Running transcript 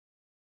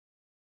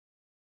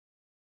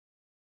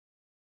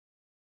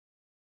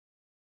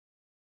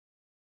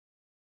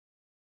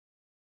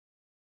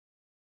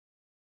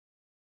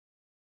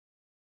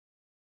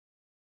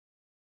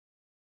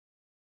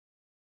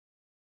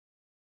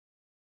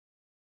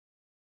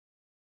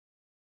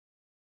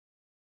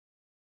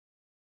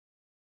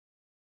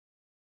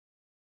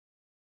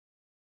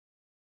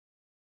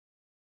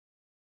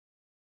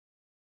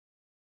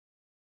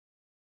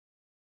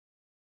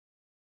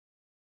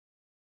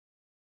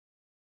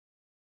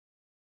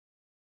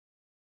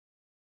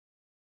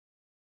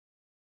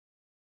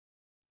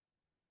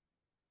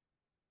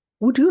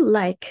Would you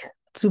like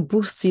to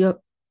boost your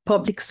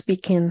public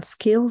speaking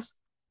skills,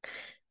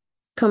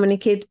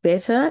 communicate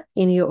better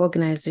in your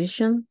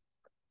organization,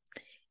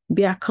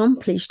 be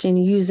accomplished in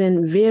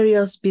using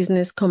various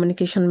business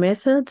communication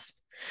methods,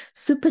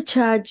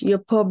 supercharge your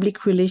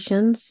public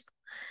relations,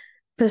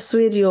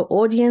 persuade your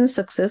audience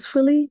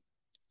successfully?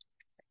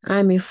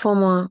 I'm a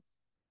former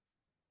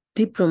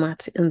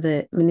diplomat in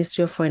the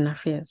Ministry of Foreign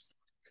Affairs,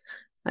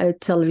 a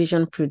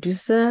television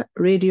producer,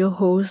 radio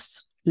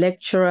host,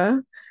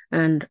 lecturer,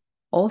 and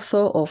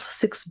author of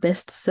 6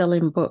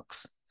 best-selling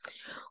books.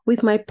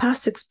 With my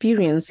past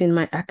experience in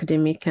my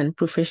academic and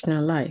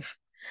professional life,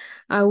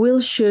 I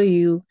will show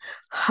you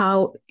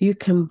how you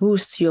can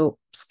boost your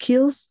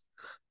skills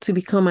to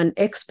become an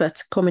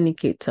expert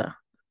communicator.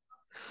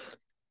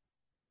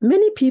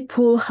 Many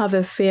people have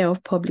a fear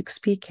of public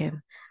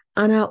speaking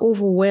and are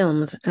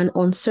overwhelmed and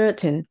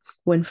uncertain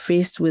when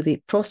faced with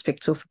the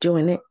prospect of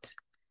doing it.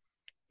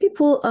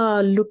 People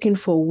are looking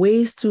for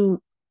ways to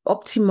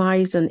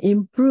optimize and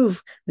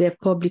improve their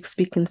public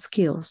speaking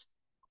skills.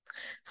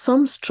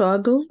 Some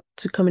struggle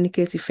to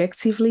communicate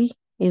effectively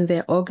in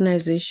their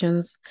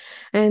organizations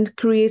and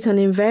create an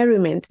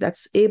environment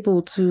that's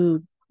able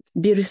to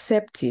be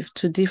receptive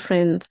to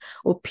different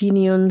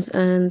opinions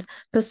and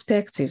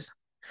perspectives,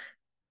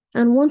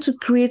 and want to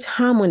create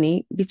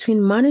harmony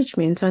between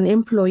management and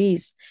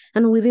employees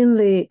and within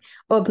the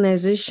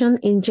organization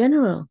in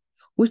general,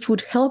 which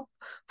would help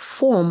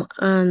form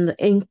an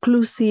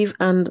inclusive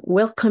and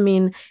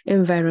welcoming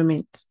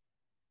environment.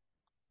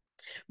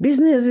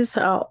 Businesses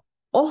are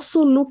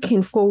also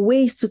looking for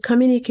ways to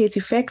communicate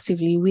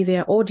effectively with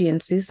their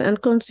audiences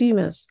and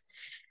consumers,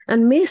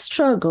 and may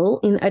struggle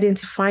in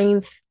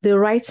identifying the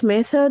right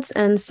methods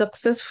and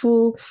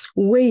successful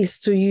ways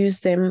to use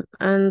them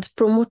and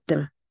promote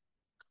them.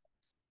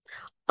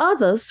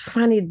 Others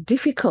find it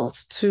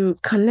difficult to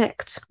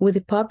connect with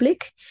the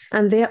public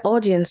and their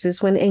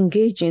audiences when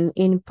engaging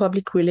in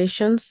public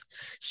relations,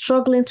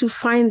 struggling to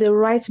find the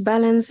right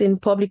balance in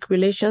public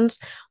relations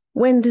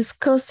when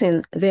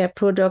discussing their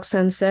products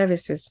and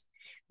services,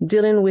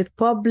 dealing with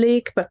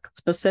public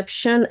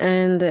perception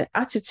and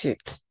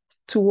attitude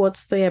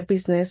towards their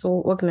business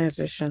or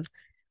organization,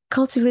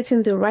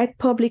 cultivating the right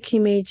public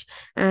image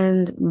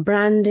and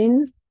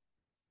branding,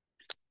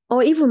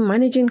 or even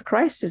managing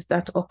crises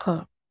that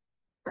occur.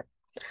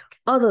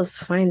 Others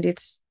find it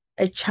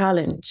a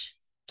challenge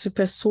to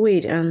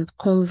persuade and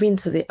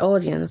convince the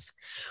audience,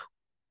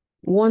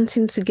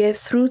 wanting to get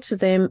through to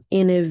them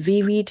in a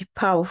vivid,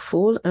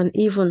 powerful, and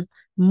even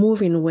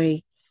moving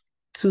way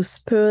to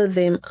spur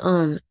them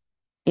on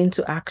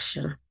into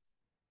action.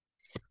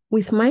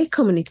 With my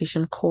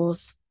communication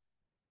course,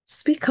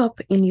 Speak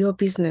Up in Your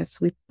Business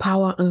with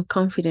Power and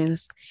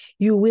Confidence,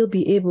 you will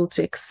be able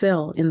to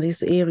excel in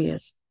these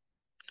areas,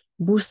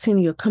 boosting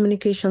your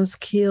communication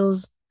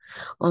skills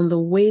on the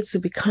way to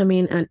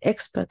becoming an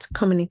expert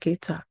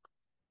communicator.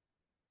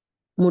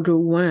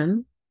 Module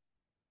 1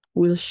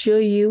 will show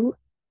you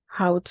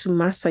how to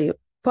master your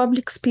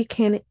public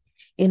speaking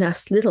in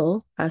as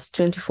little as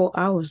 24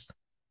 hours.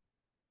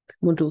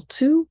 Module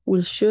 2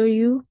 will show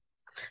you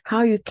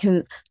how you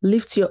can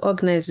lift your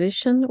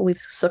organization with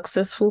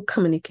successful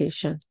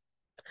communication.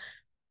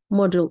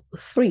 Module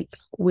 3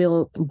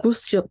 will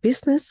boost your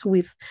business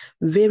with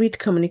varied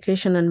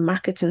communication and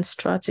marketing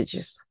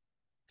strategies.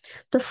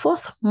 The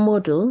 4th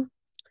module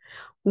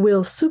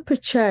will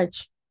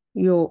supercharge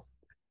your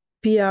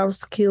PR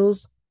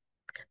skills,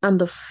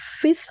 and the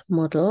 5th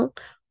module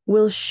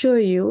will show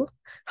you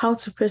how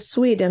to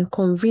persuade and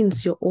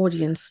convince your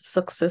audience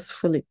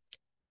successfully.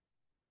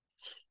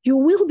 You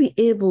will be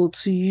able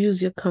to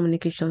use your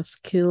communication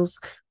skills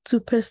to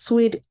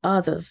persuade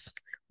others,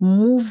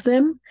 move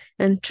them,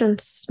 and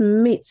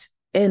transmit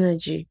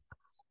energy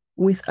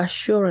with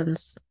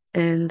assurance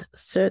and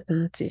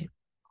certainty.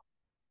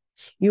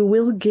 You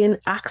will gain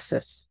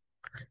access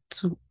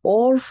to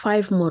all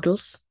 5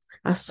 modules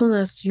as soon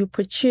as you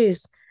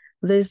purchase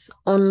this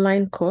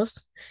online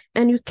course,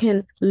 and you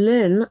can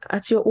learn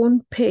at your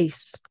own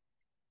pace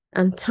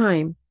and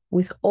time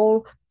with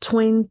all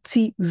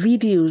 20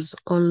 videos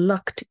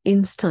unlocked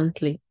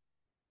instantly.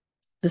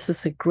 This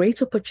is a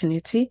great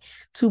opportunity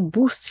to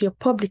boost your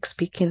public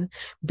speaking,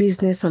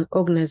 business, and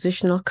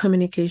organizational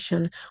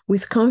communication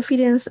with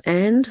confidence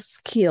and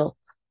skill.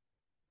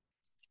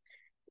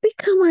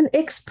 Become an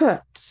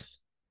expert.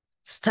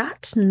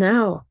 Start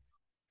now.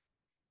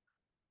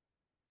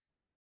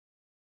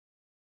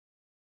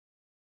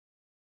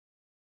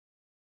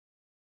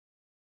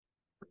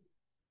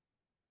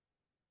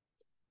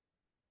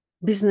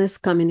 Business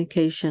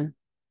communication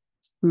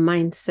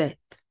mindset.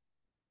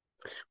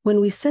 When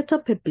we set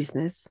up a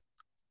business,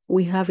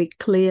 we have a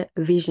clear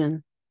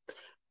vision.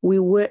 We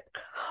work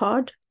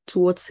hard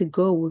towards a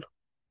goal,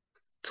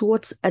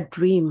 towards a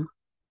dream.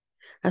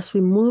 As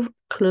we move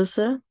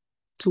closer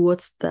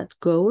towards that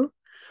goal,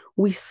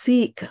 we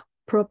seek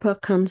proper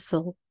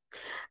counsel,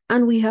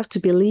 and we have to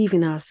believe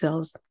in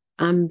ourselves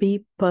and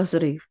be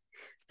positive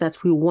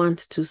that we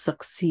want to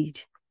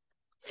succeed.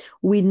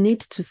 We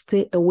need to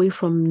stay away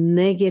from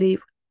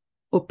negative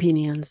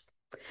opinions.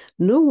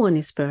 No one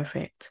is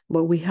perfect,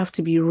 but we have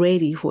to be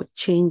ready for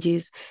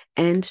changes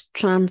and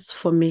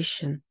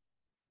transformation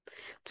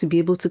to be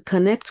able to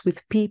connect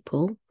with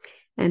people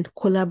and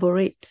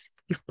collaborate,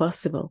 if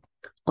possible,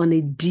 on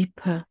a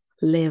deeper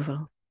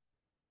level.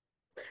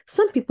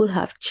 Some people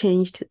have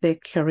changed their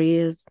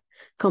careers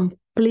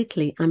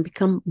completely and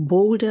become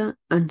bolder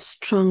and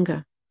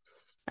stronger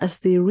as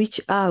they reach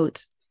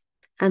out.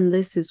 And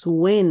this is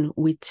when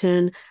we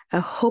turn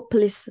a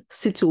hopeless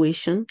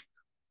situation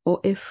or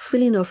a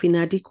feeling of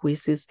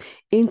inadequacies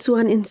into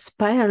an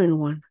inspiring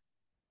one.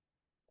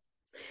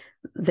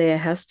 There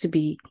has to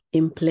be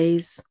in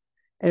place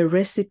a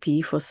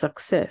recipe for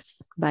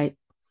success by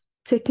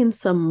taking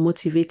some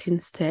motivating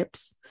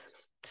steps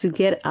to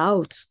get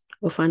out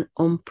of an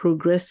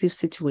unprogressive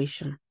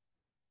situation.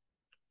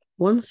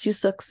 Once you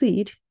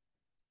succeed,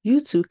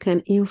 you too can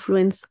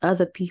influence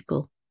other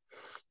people,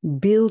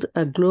 build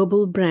a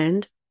global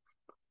brand,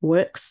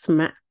 work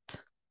smart,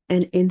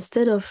 and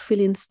instead of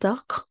feeling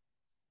stuck,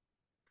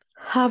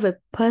 have a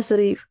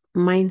positive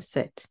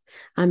mindset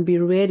and be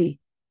ready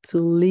to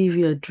live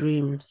your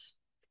dreams.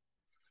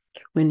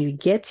 When you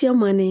get your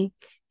money,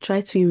 try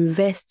to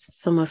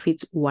invest some of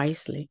it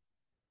wisely.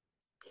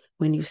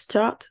 When you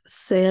start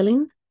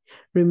selling,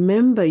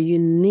 remember you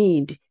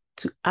need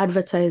to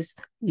advertise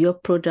your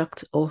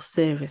product or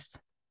service.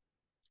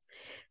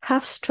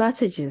 Have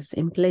strategies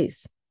in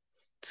place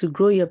to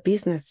grow your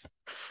business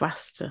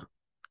faster.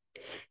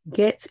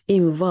 Get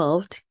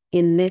involved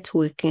in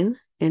networking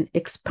and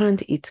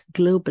expand it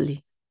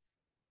globally.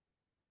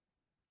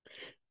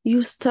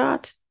 You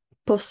start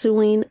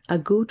pursuing a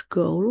good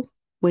goal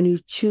when you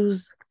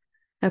choose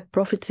a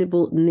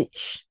profitable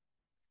niche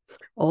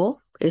or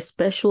a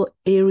special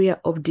area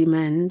of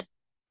demand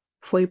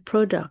for a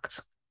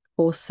product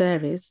or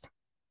service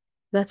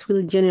that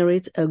will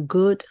generate a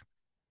good,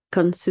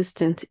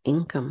 consistent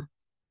income.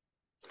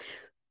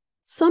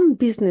 Some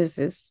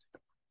businesses,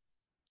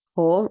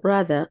 or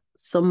rather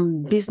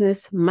some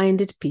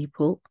business-minded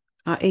people,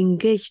 are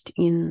engaged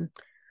in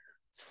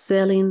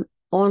selling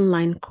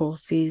online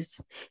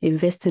courses,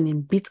 investing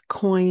in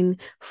Bitcoin,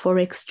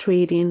 Forex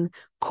trading,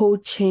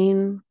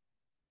 coaching,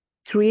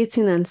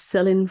 creating and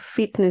selling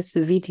fitness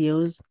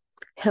videos,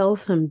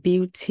 health and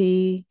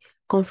beauty,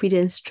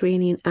 confidence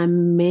training,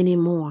 and many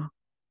more.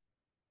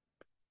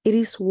 It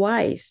is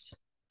wise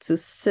to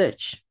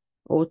search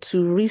or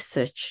to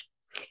research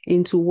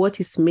into what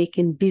is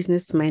making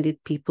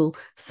business-minded people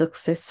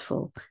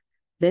successful.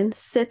 Then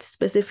set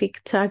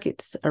specific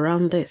targets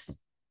around this.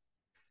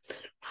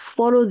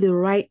 Follow the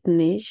right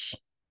niche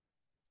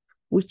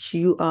which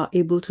you are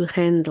able to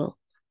handle,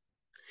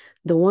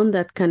 the one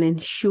that can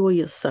ensure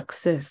your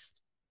success.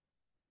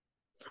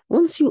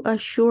 Once you are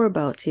sure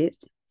about it,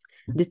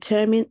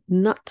 determine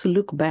not to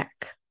look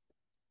back.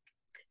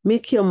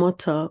 Make your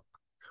motto,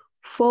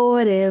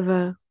 forward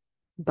ever,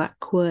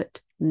 backward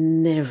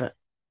never.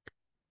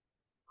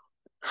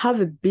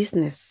 Have a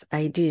business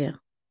idea.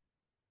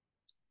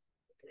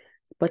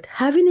 But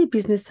having a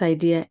business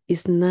idea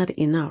is not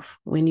enough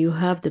when you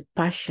have the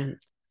passion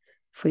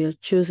for your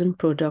chosen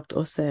product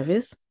or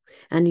service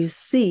and you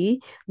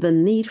see the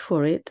need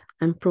for it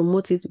and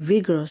promote it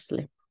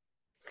vigorously.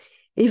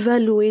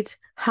 Evaluate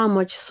how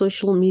much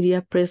social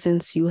media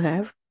presence you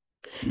have.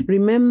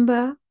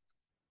 Remember,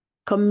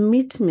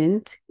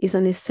 commitment is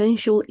an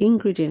essential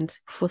ingredient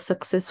for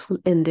successful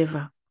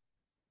endeavor.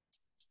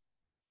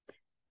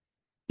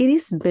 It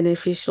is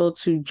beneficial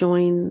to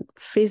join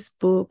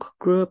Facebook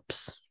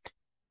groups.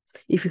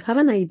 If you have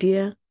an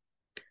idea,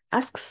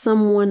 ask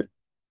someone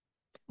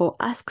or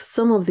ask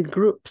some of the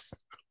groups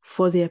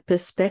for their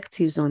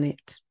perspectives on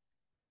it.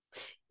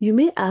 You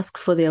may ask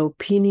for their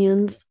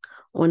opinions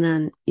on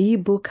an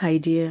ebook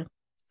idea,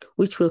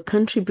 which will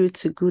contribute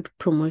to good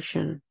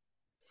promotion.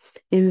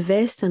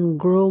 Invest and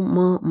grow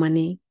more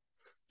money,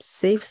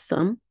 save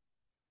some,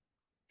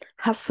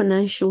 have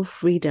financial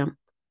freedom,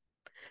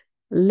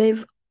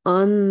 live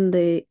on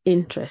the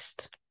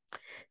interest.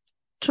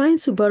 Trying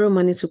to borrow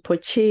money to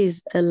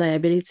purchase a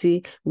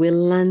liability will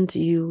land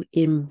you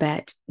in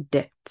bad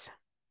debt.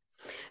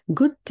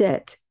 Good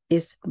debt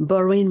is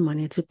borrowing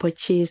money to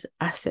purchase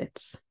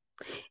assets.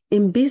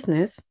 In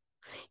business,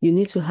 you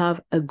need to have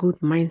a good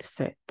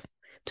mindset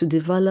to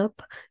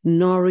develop,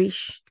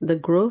 nourish the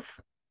growth,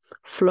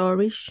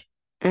 flourish,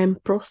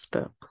 and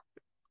prosper.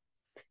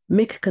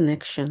 Make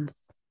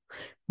connections.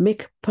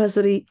 Make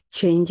positive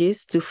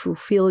changes to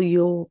fulfill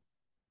your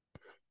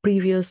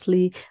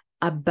previously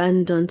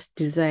abandoned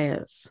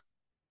desires.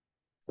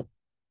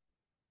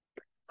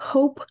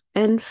 Hope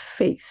and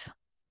faith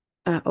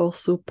are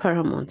also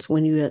paramount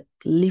when you are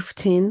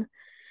lifting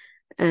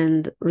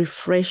and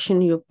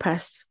refreshing your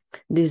past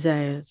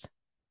desires.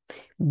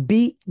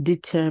 Be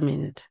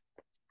determined.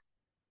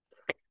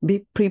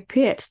 Be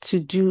prepared to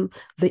do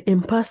the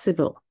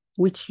impossible,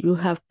 which you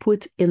have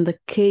put in the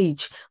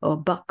cage or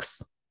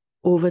box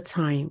over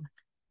time.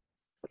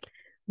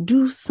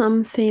 Do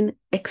something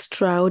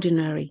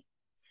extraordinary,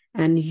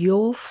 and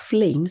your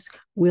flames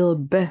will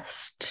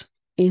burst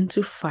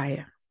into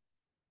fire.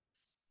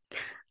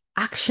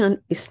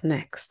 Action is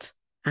next.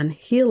 and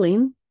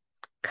healing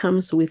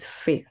comes with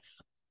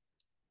faith.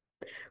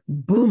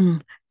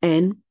 Boom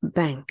and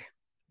bang,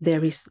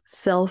 there is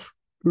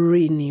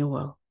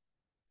self-renewal.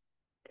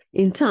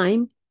 In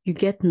time, you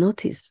get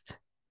noticed.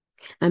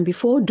 And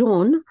before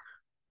dawn,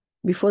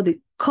 before the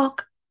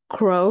cock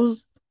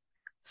crows,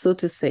 so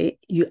to say,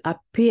 you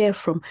appear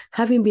from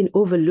having been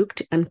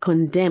overlooked and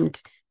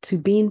condemned to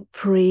being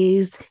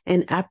praised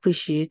and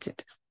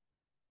appreciated.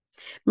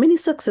 Many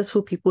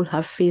successful people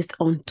have faced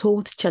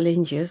untold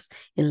challenges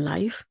in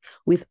life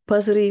with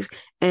positive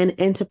and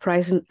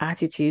enterprising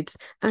attitudes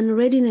and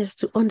readiness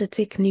to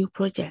undertake new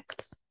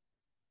projects.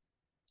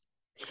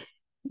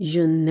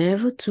 You're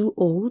never too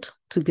old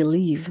to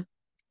believe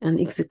and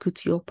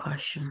execute your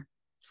passion.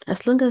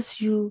 As long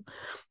as you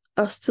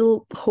are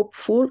still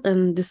hopeful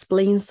and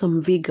displaying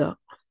some vigor.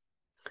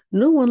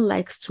 No one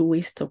likes to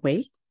waste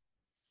away.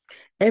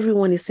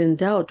 Everyone is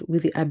endowed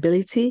with the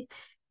ability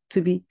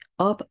to be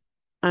up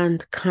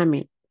and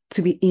coming,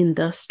 to be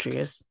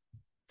industrious.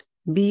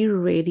 Be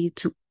ready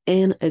to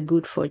earn a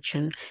good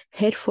fortune.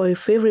 Head for a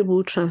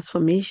favorable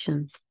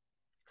transformation.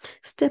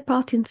 Step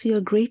out into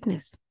your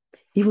greatness.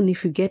 Even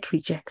if you get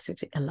rejected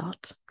a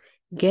lot,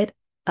 get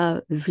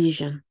a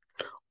vision.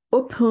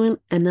 Open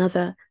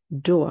another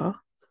door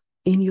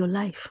in your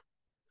life.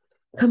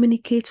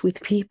 Communicate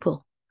with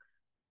people.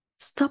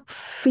 Stop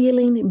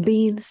feeling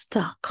being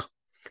stuck.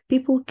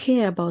 People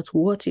care about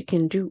what you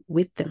can do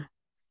with them.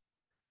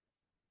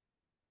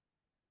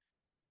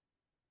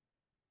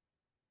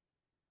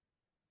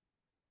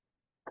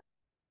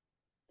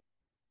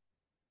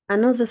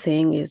 Another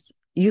thing is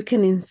you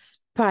can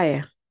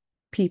inspire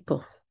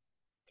people.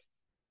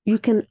 You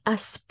can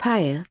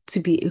aspire to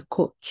be a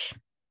coach.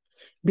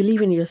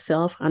 Believe in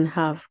yourself and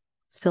have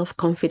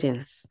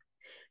self-confidence.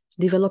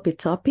 Develop a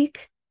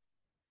topic.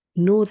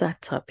 Know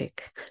that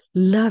topic.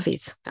 Love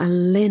it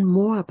and learn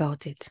more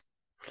about it.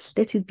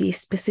 Let it be a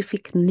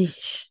specific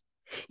niche.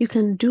 You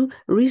can do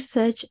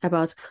research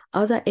about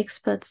other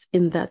experts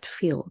in that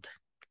field.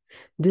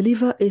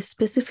 Deliver a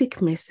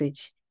specific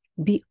message.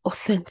 Be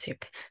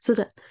authentic so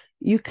that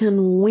you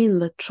can win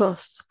the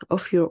trust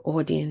of your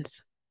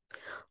audience.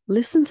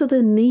 Listen to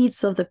the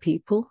needs of the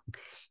people.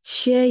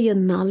 Share your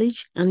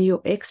knowledge and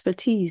your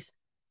expertise.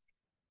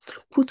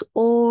 Put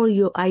all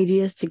your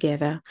ideas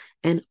together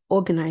and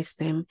organize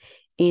them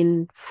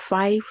in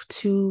 5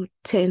 to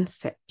 10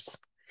 steps.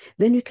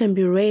 Then you can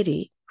be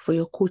ready for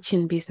your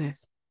coaching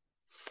business.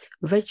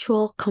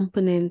 Virtual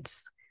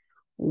components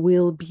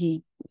will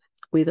be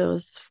with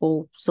us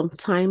for some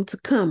time to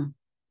come.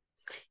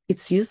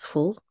 It's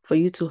useful for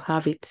you to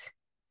have it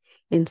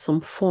in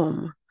some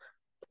form.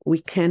 We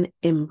can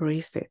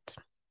embrace it.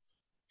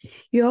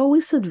 You're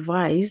always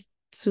advised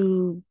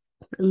to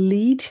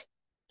lead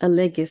a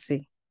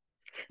legacy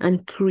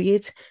and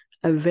create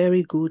a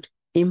very good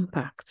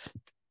impact.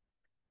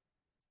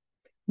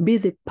 Be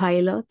the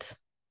pilot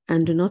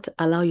and do not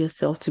allow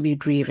yourself to be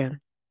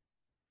driven.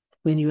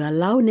 When you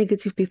allow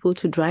negative people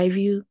to drive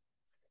you,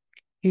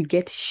 you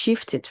get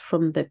shifted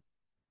from the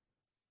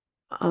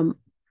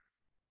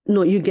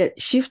you get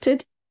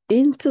shifted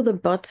into the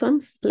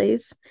bottom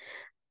place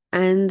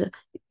and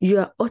you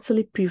are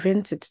utterly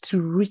prevented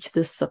to reach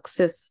the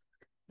success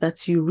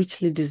that you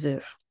richly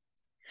deserve.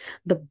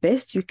 The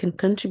best you can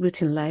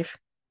contribute in life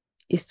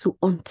is to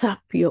untap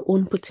your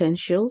own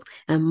potential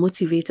and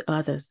motivate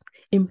others.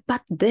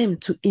 Impact them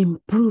to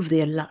improve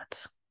their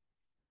lot.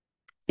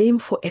 Aim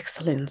for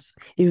excellence.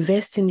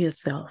 Invest in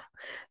yourself.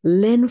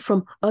 Learn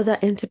from other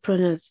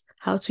entrepreneurs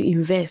how to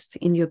invest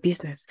in your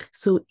business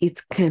so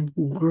it can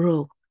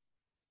grow.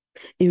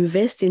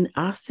 Invest in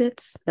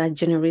assets that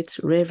generate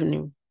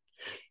revenue.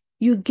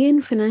 You gain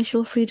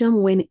financial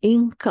freedom when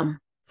income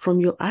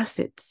from your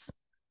assets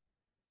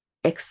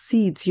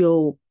exceeds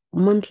your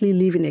monthly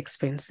living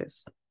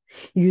expenses.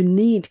 You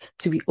need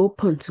to be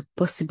open to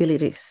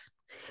possibilities.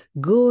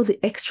 Go the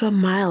extra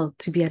mile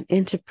to be an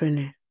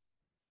entrepreneur.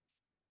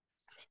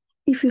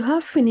 If you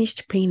have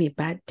finished paying a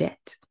bad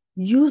debt,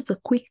 use the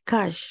quick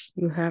cash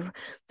you have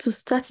to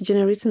start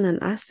generating an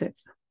asset.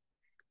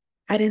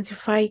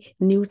 Identify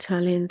new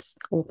talents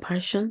or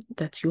passion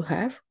that you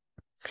have.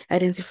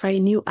 Identify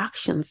new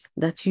actions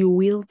that you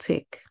will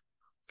take.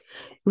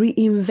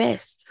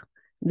 Reinvest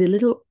the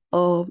little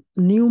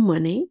new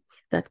money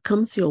that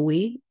comes your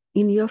way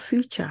in your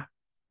future.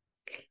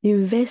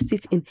 Invest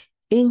it in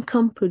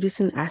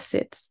income-producing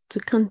assets to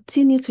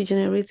continue to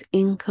generate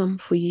income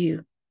for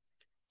you.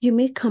 You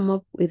may come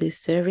up with a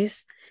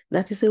service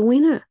that is a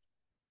winner.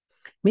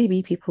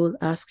 Maybe people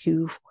ask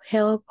you for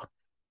help.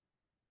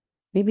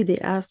 Maybe they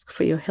ask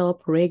for your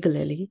help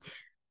regularly.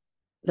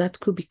 That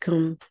could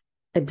become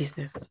a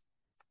business.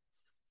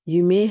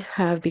 You may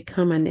have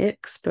become an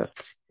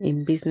expert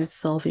in business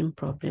solving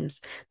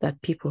problems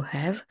that people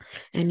have,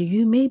 and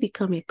you may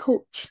become a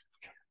coach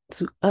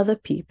to other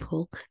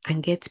people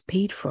and get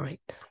paid for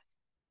it.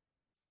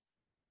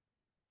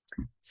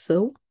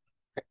 So,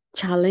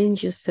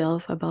 challenge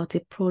yourself about a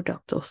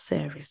product or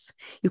service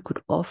you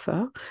could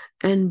offer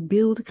and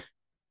build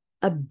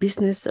a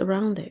business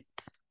around it.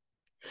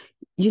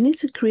 You need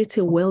to create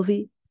a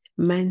wealthy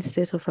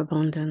mindset of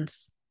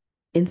abundance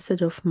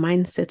instead of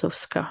mindset of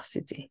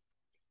scarcity.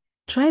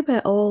 Try by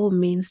all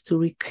means to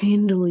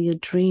rekindle your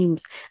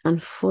dreams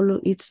and follow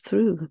it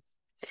through.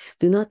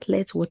 Do not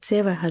let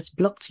whatever has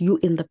blocked you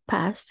in the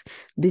past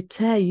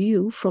deter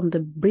you from the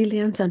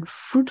brilliant and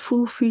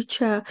fruitful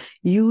future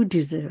you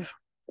deserve.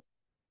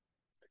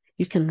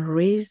 You can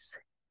raise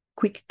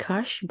quick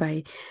cash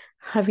by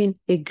having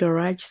a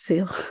garage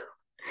sale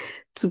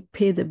to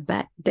pay the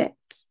back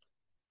debts.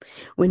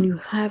 When you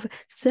have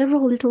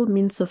several little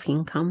means of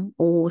income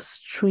or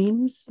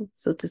streams,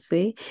 so to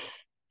say,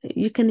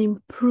 you can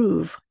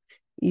improve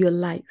your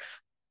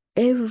life.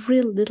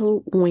 Every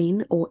little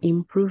win or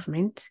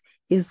improvement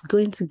is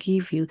going to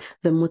give you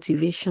the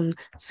motivation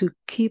to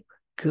keep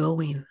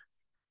going.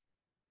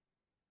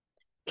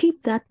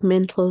 Keep that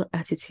mental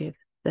attitude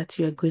that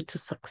you are going to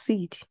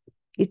succeed.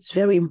 It's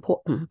very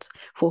important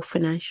for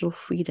financial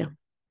freedom.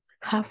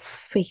 Have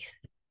faith.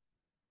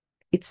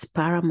 It's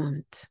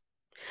paramount.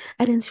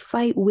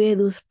 Identify where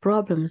those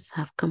problems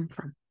have come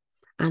from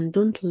and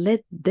don't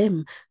let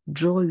them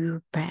draw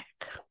you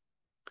back.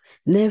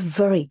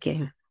 Never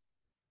again.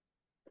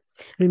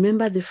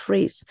 Remember the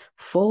phrase,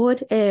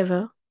 forward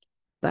ever,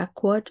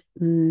 backward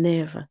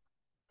never.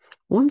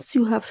 Once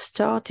you have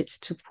started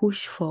to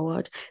push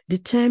forward,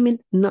 determine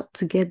not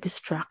to get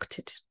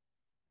distracted.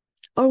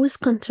 Always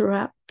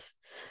counteract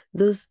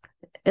those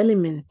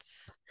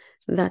elements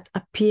that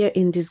appear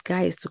in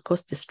disguise to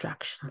cause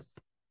distractions.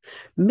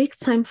 Make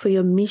time for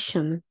your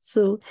mission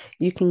so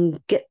you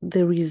can get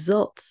the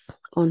results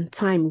on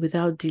time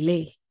without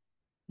delay.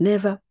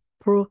 Never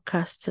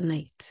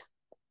procrastinate.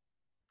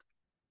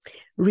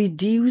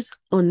 Reduce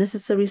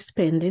unnecessary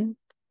spending,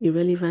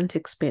 irrelevant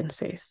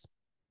expenses.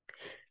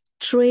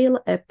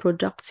 Trail a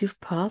productive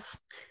path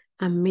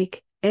and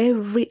make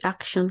every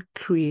action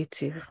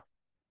creative.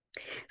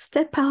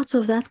 Step out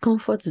of that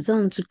comfort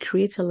zone to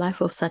create a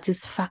life of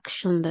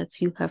satisfaction that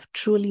you have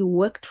truly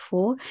worked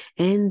for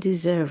and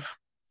deserve.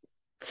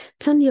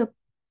 Turn your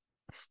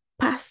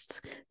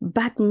past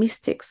bad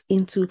mistakes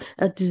into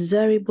a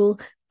desirable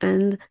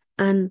and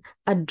an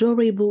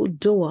adorable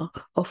door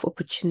of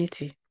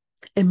opportunity.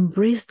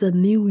 Embrace the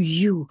new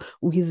you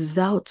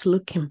without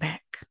looking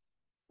back.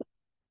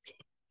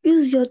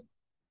 Use your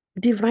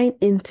divine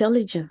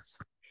intelligence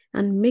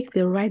and make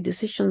the right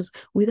decisions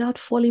without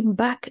falling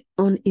back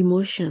on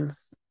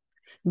emotions.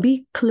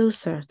 Be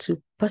closer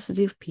to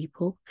positive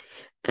people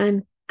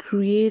and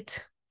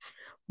create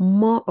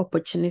more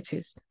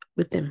opportunities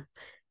with them,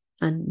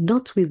 and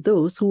not with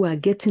those who are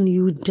getting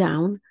you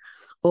down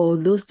or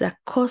those that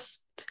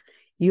caused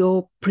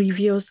your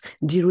previous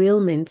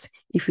derailment,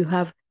 if you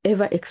have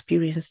ever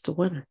experienced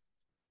one.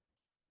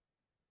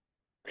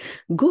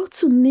 Go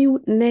to new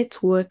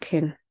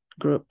networking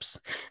groups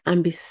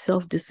and be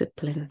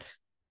self-disciplined.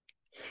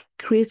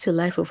 Create a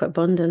life of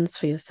abundance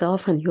for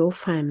yourself and your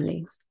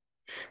family.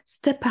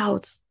 Step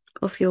out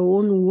of your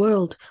own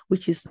world,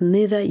 which is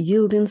neither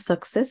yielding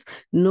success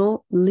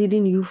nor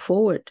leading you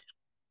forward.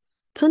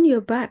 Turn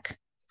your back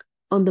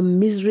on the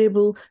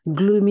miserable,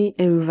 gloomy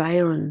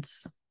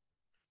environs.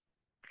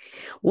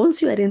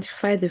 Once you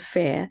identify the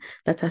fear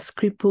that has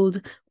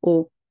crippled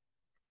or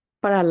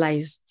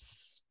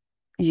paralyzed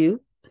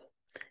you,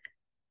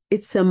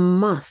 it's a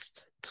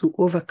must to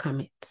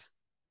overcome it.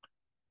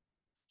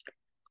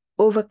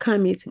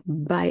 Overcome it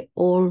by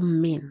all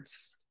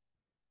means.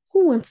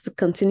 Who wants to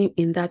continue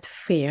in that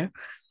fear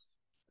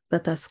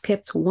that has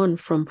kept one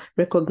from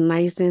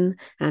recognizing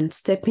and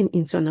stepping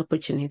into an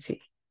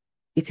opportunity?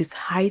 It is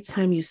high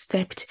time you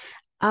stepped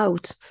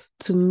out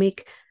to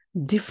make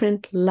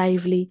different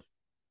lively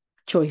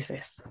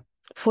choices.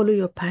 Follow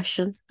your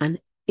passion and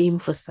aim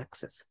for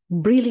success.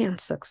 Brilliant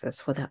success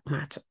for that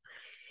matter.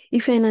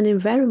 If you're in an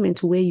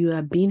environment where you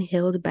are being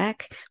held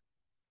back,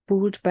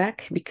 pulled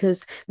back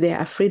because they're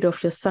afraid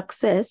of your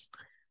success,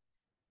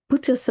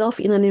 put yourself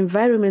in an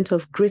environment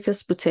of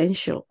greatest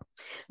potential.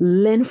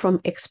 Learn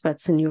from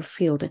experts in your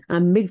field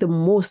and make the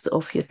most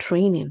of your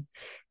training.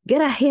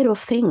 Get ahead of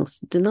things.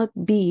 Do not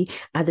be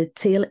at the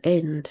tail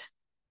end.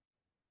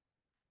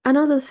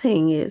 Another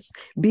thing is,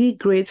 be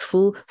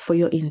grateful for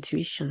your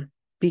intuition.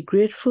 Be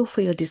grateful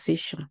for your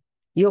decision,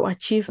 your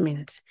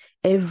achievements,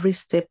 every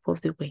step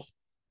of the way.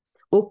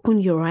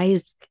 Open your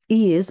eyes,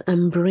 ears,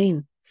 and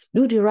brain.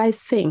 Do the right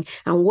thing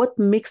and what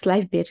makes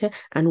life better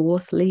and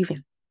worth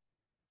living.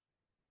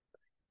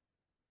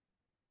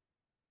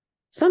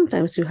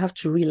 Sometimes you have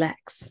to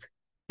relax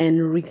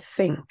and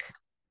rethink.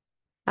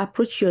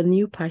 Approach your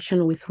new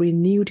passion with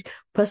renewed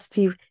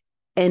positive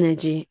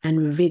energy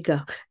and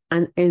vigor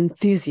and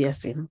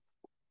enthusiasm.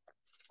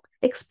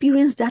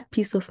 Experience that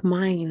peace of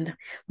mind,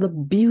 the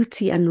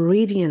beauty and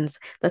radiance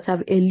that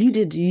have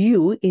eluded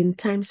you in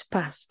times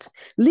past.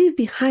 Leave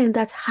behind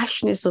that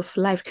harshness of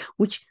life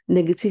which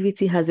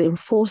negativity has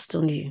enforced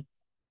on you.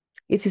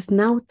 It is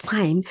now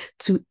time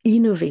to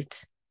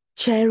innovate,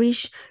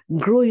 cherish,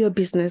 grow your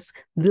business,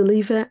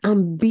 deliver,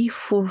 and be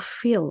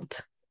fulfilled.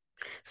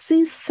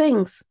 See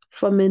things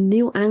from a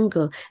new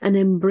angle and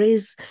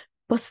embrace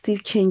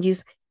positive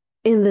changes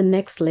in the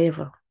next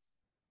level.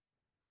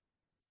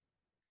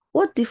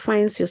 What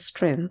defines your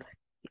strength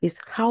is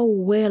how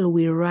well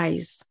we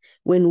rise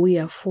when we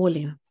are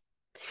falling.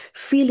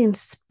 Feel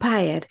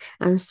inspired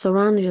and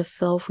surround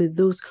yourself with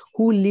those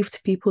who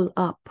lift people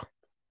up.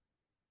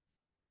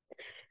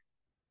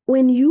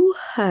 When you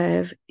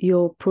have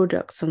your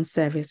products and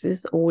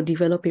services or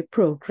develop a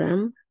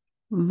program,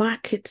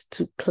 market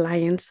to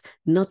clients,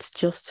 not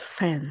just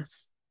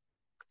fans.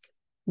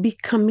 Be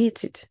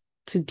committed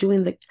to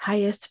doing the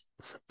highest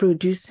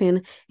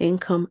producing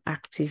income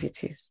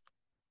activities.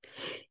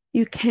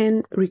 You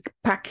can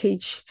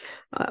repackage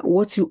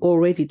what you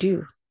already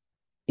do.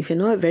 If you're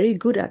not very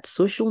good at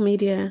social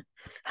media,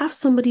 have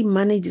somebody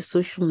manage the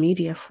social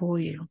media for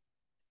you.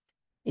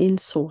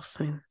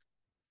 Insourcing.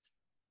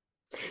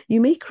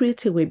 You may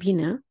create a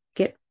webinar,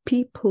 get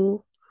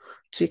people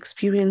to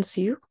experience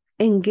you,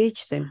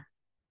 engage them.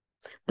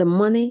 The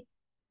money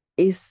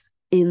is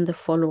in the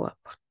follow-up.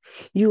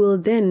 You will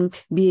then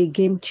be a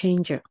game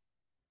changer.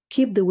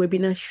 Keep the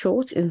webinar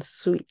short and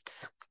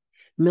sweet,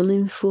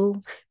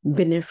 meaningful,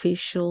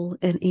 beneficial,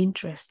 and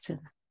interesting.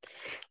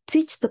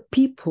 Teach the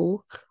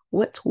people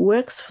what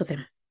works for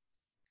them.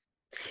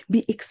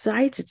 Be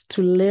excited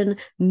to learn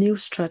new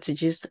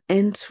strategies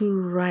and to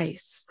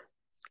rise.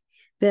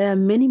 There are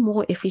many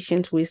more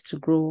efficient ways to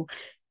grow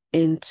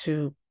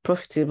into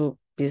profitable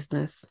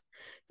business.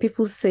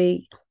 People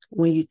say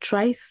when you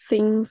try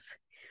things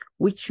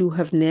which you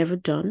have never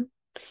done,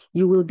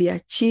 you will be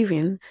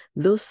achieving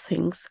those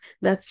things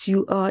that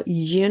you are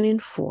yearning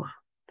for.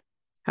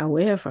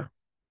 However,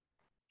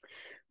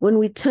 when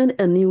we turn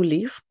a new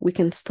leaf, we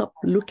can stop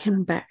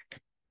looking back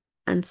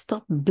and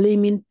stop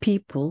blaming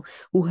people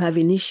who have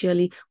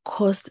initially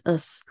caused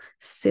us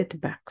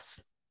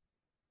setbacks.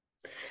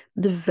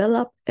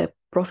 Develop a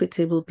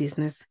profitable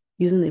business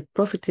using a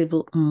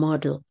profitable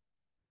model.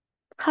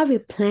 Have a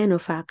plan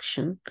of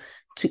action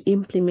to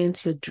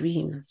implement your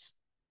dreams.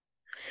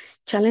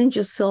 Challenge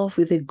yourself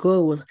with a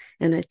goal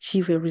and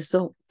achieve a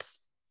result.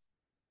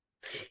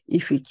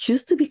 If you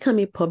choose to become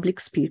a public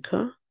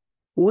speaker,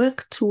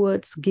 work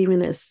towards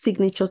giving a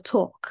signature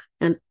talk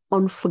and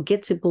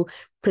unforgettable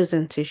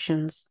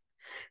presentations,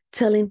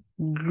 telling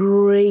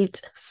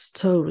great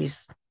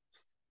stories.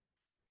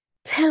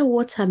 Tell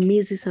what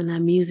amazes and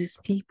amuses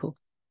people.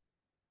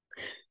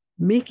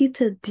 Make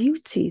it a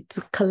duty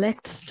to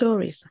collect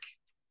stories.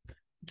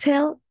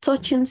 Tell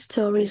touching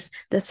stories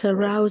that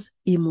arouse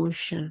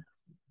emotion.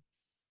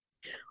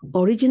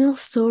 Original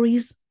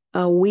stories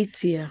are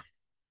weightier.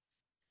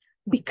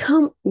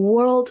 Become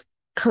world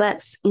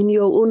class in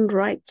your own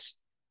right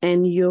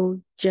and your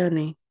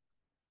journey.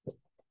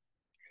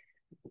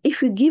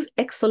 If you give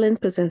excellent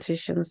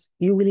presentations,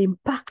 you will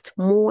impact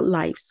more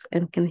lives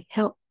and can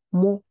help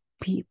more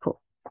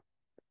people.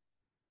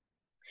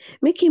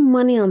 Making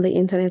money on the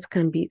internet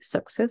can be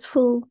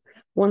successful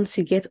once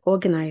you get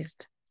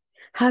organized.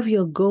 Have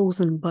your goals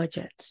and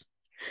budget.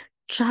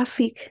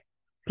 Traffic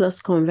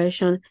plus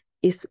conversion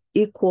is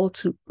equal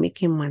to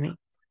making money.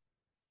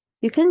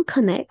 You can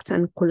connect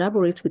and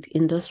collaborate with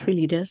industry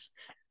leaders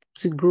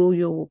to grow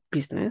your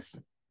business.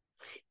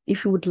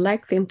 If you would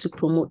like them to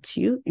promote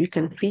you, you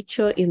can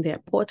feature in their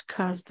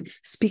podcast,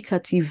 speak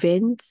at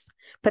events,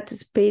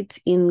 participate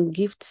in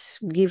gift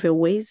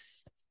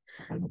giveaways,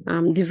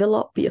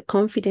 develop your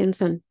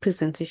confidence and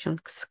presentation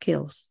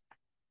skills.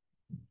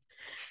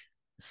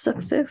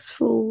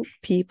 Successful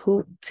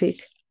people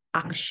take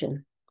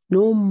action,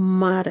 no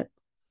matter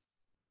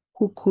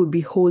who could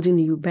be holding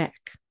you back.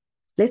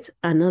 Let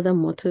another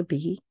motto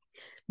be,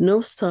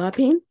 no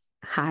stopping,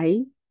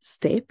 high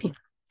stepping,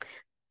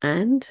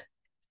 and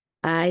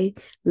I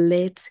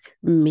let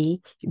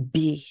me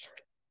be.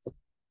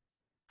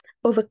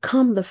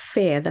 Overcome the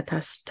fear that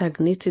has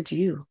stagnated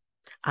you.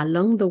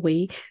 Along the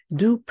way,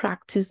 do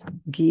practice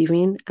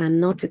giving and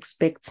not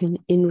expecting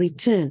in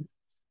return.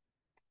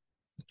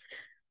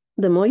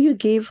 The more you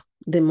give,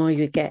 the more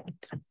you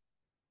get.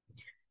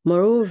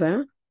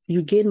 Moreover,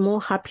 you gain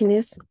more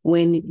happiness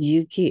when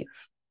you give.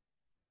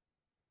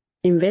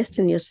 Invest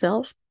in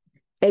yourself,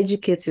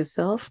 educate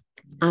yourself,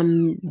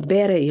 and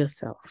better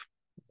yourself.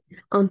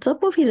 On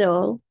top of it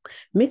all,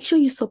 make sure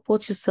you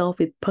support yourself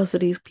with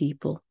positive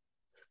people.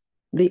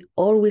 They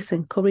always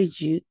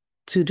encourage you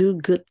to do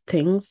good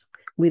things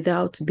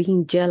without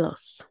being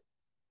jealous.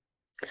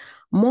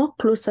 More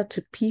closer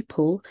to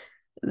people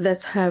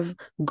that have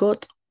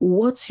got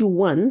what you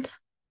want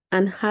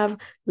and have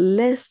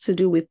less to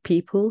do with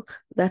people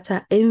that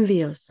are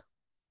envious.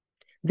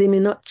 They may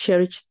not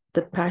cherish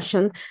the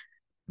passion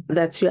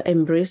that you're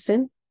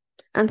embracing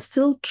and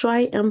still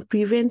try and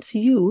prevent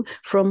you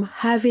from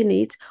having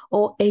it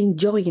or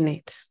enjoying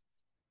it.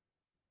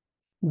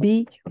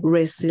 Be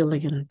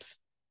resilient.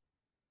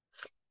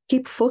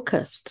 Keep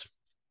focused.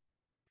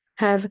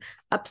 Have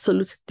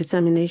absolute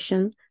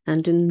determination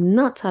and do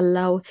not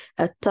allow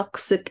a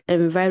toxic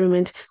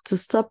environment to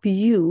stop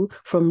you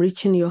from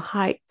reaching your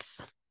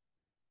heights.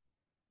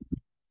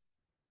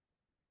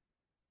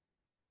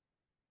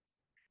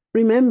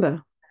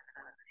 Remember,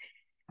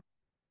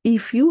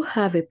 if you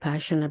have a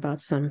passion about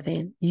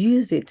something,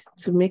 use it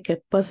to make a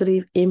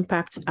positive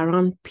impact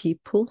around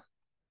people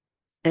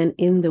and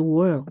in the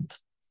world.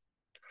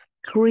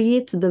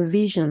 Create the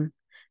vision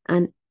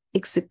and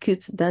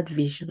execute that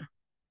vision.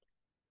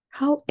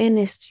 How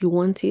earnest you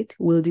want it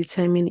will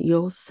determine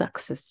your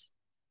success.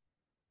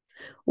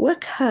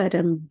 Work hard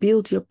and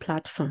build your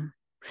platform.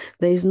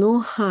 There is no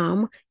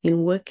harm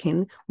in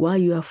working while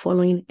you are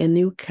following a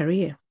new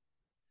career.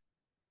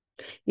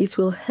 It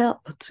will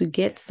help to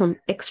get some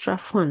extra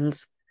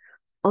funds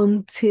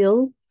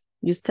until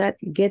you start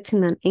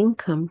getting an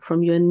income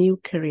from your new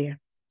career.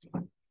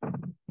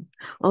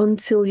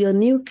 Until your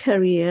new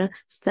career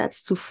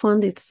starts to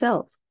fund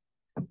itself.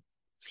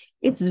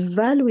 It's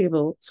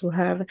valuable to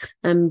have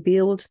and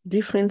build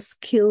different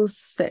skill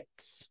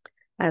sets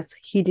as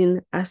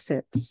hidden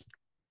assets.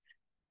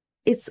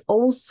 It's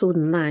also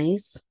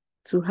nice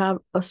to have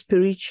a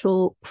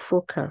spiritual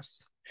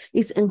focus.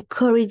 It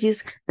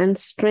encourages and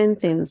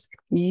strengthens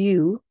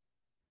you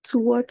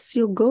towards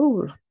your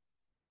goal.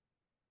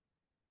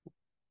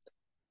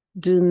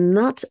 Do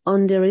not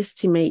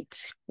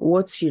underestimate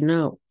what you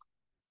know.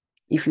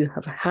 If you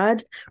have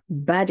had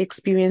bad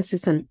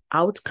experiences and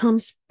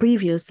outcomes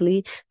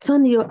previously,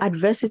 turn your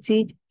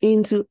adversity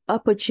into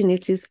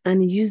opportunities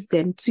and use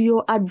them to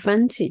your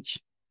advantage.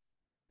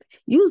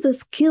 Use the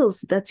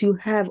skills that you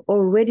have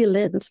already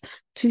learned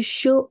to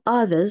show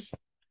others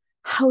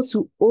how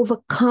to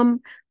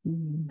overcome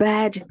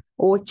bad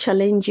or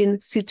challenging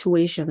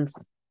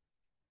situations.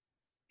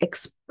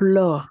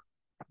 Explore.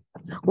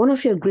 One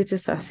of your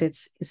greatest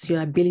assets is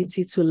your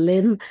ability to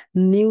learn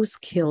new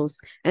skills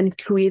and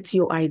create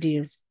your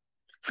ideas.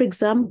 For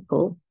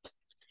example,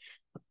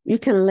 you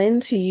can learn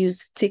to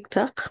use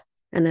TikTok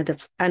and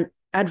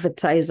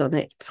advertise on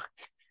it,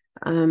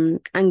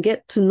 and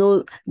get to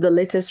know the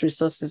latest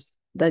resources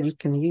that you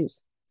can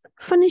use.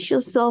 Furnish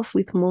yourself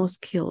with more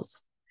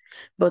skills,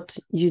 but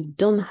you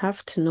don't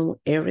have to know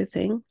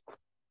everything.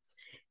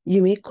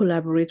 You may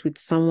collaborate with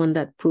someone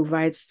that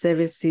provides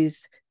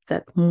services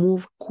that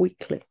move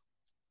quickly.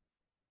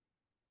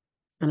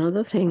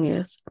 Another thing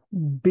is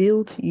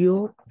build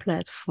your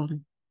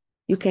platform.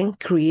 You can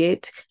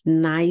create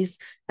nice,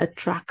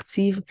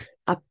 attractive,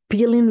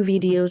 appealing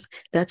videos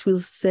that will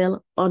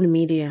sell on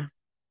media.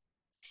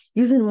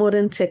 Using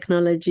modern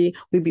technology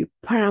will be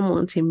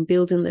paramount in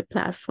building the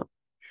platform.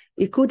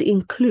 It could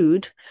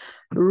include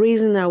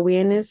raising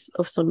awareness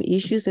of some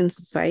issues in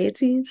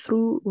society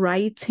through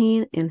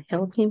writing and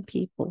helping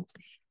people.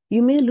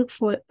 You may look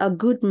for a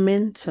good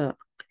mentor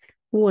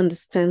who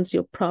understands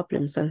your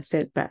problems and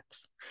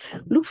setbacks.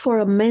 Look for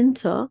a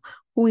mentor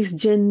who is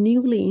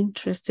genuinely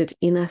interested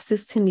in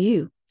assisting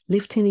you,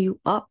 lifting you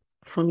up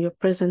from your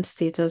present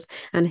status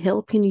and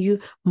helping you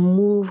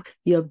move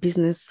your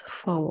business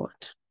forward.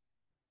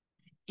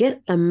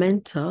 Get a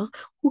mentor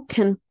who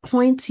can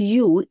point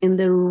you in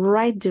the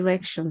right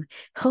direction,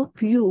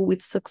 help you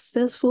with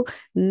successful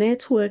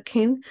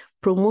networking,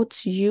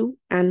 promote you,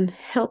 and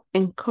help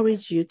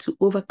encourage you to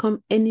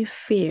overcome any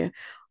fear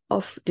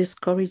of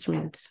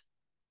discouragement.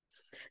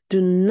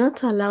 Do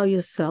not allow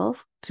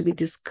yourself to be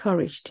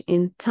discouraged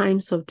in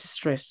times of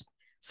distress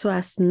so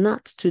as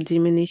not to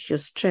diminish your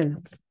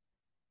strength.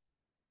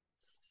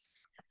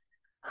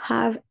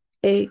 Have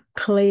a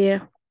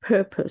clear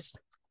purpose.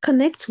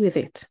 Connect with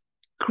it.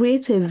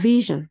 Create a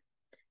vision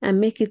and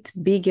make it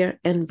bigger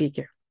and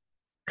bigger.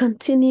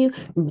 Continue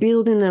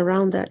building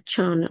around that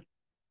channel.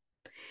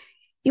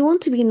 You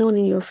want to be known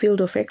in your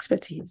field of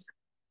expertise.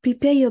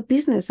 Prepare your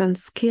business and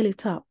scale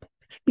it up.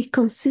 Be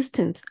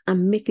consistent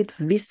and make it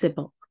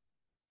visible.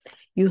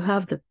 You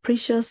have the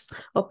precious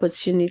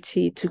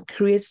opportunity to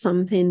create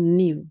something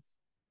new.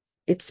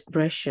 It's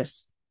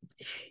precious.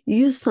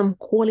 Use some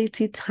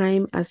quality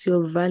time as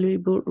your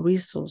valuable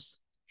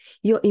resource.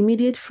 Your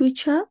immediate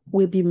future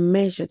will be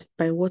measured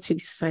by what you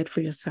decide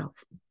for yourself.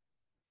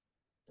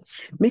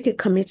 Make a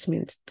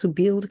commitment to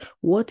build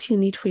what you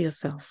need for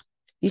yourself.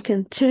 You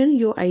can turn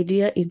your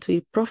idea into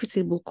a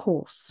profitable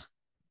course.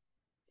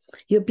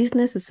 Your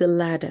business is a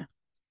ladder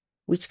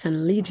which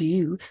can lead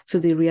you to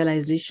the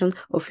realization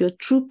of your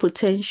true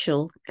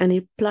potential and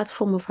a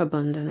platform of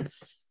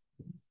abundance.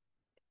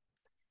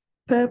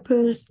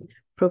 Purpose,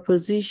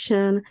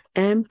 proposition,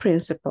 and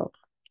principle.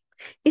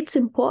 It's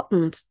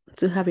important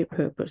to have a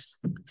purpose.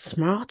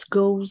 Smart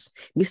goals,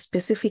 be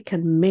specific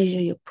and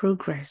measure your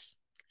progress.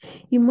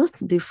 You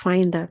must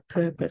define that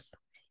purpose,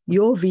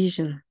 your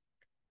vision.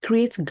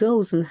 Create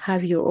goals and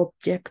have your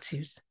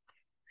objectives.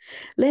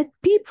 Let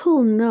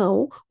people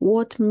know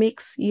what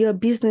makes your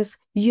business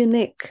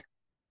unique.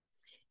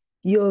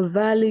 Your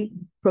value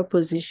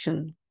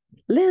proposition.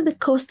 Let the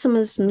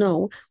customers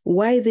know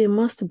why they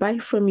must buy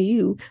from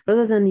you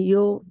rather than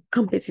your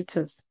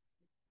competitors.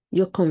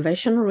 Your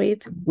conversion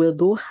rate will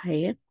go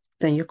higher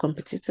than your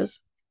competitors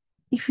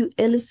if you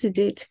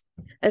elucidate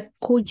a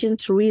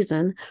cogent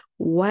reason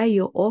why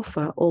your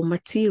offer or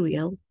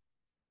material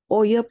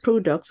or your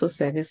products or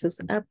services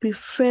are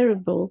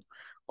preferable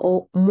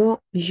or more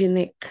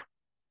unique.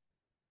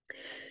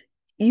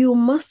 You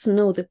must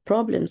know the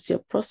problems your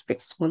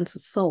prospects want to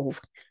solve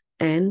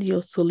and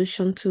your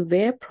solution to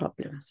their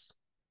problems.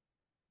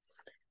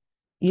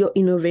 Your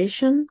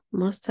innovation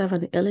must have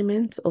an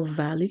element of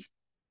value.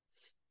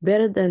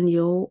 better than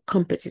your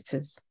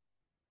competitors.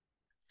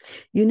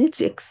 You need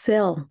to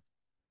excel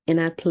in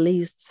at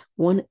least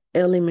one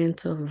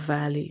element of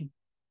value.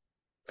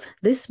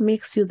 This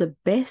makes you the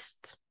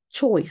best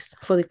choice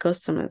for the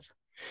customers.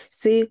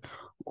 Say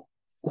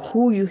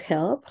who you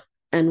help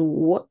and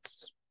what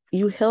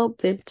you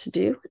help them to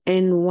do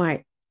and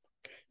why.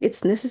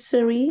 It's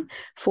necessary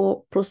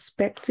for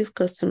prospective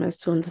customers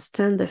to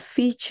understand the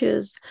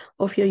features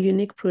of your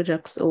unique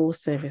products or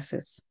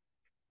services.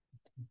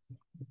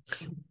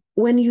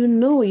 When you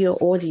know your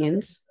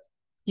audience,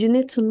 you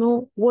need to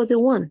know what they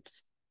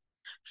want.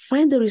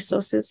 Find the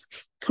resources,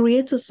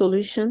 create a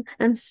solution,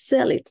 and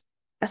sell it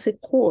as a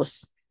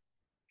course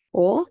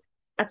or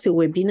at a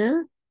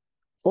webinar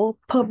or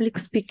public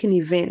speaking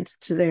event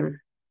to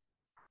them.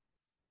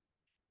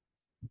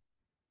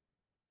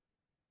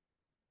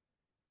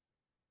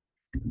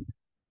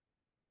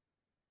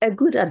 A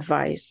good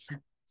advice: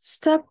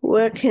 stop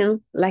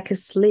working like a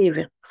slave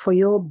for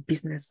your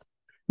business.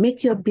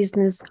 Make your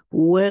business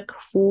work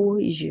for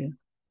you.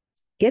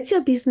 Get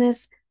your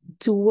business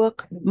to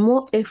work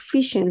more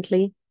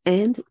efficiently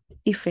and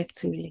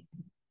effectively.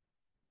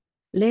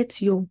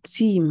 Let your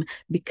team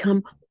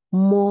become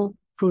more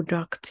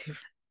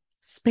productive.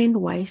 Spend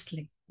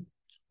wisely.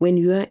 When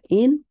you are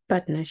in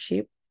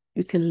partnership,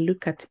 you can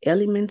look at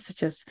elements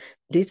such as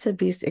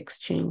database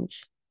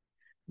exchange,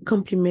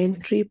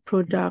 complementary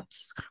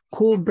products,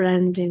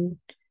 co-branding,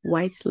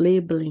 white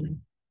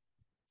labeling.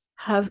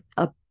 Have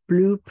a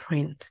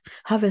blueprint,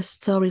 have a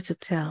story to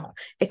tell,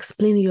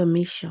 explain your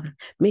mission,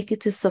 make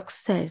it a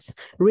success,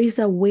 raise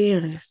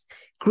awareness,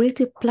 create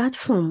a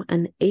platform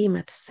and aim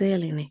at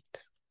selling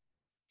it.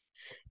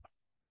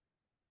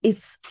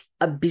 It's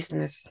a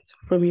business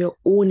from your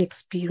own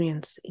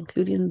experience,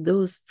 including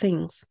those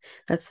things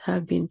that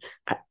have been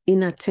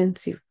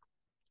inattentive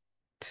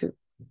to.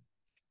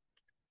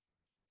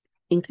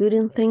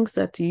 Including things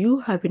that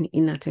you have been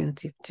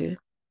inattentive to.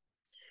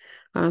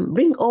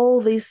 Bring all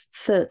these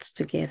thoughts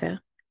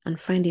together and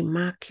find a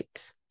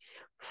market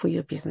for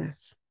your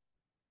business.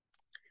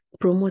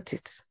 Promote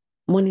it,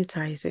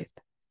 monetize it.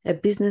 A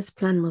business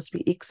plan must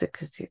be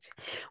executed.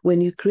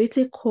 When you create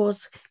a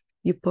course,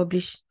 you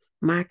publish,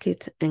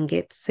 market, and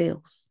get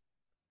sales.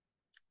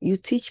 You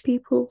teach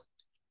people,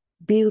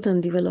 build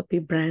and develop a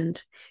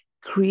brand.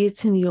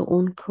 Creating your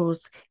own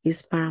course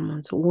is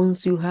paramount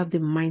once you have the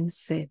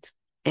mindset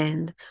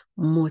and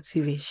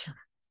motivation.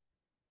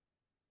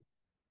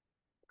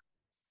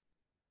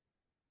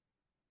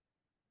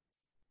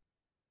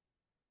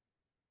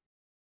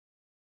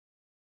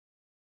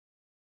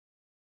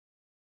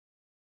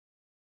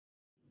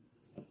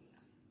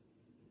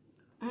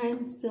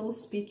 I'm still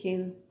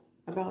speaking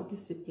about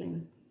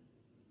discipline,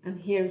 and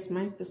here's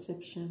my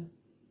perception.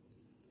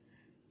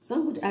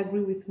 Some would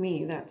agree with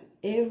me that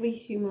every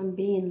human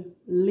being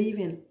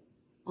living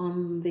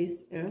on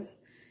this earth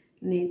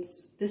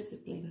needs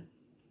discipline.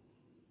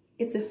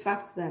 It's a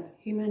fact that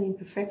human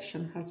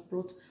imperfection has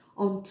brought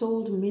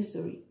untold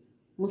misery,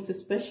 most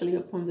especially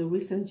upon the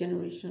recent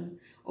generation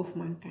of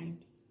mankind.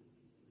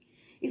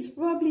 It's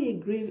probably a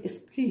grave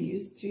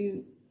excuse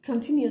to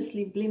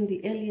continuously blame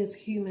the earliest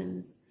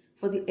humans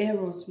for the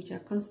errors which are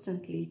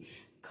constantly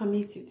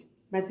committed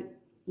by the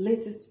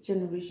latest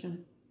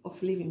generation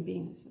of living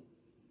beings.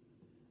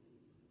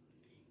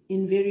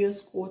 In various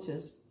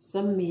quarters,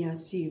 some may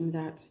assume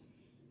that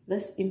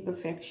this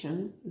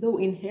imperfection, though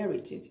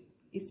inherited,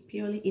 is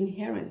purely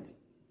inherent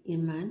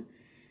in man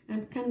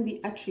and can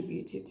be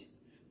attributed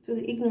to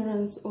the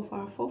ignorance of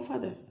our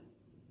forefathers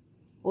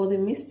or the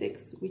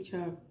mistakes which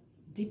are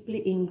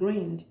deeply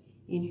ingrained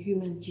in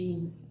human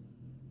genes.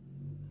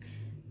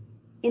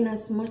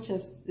 Inasmuch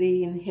as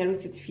the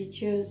inherited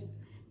features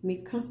may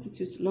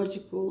constitute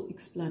logical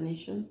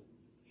explanation,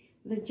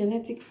 the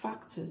genetic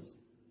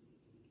factors,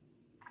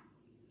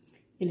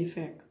 in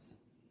effect,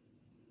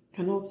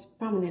 cannot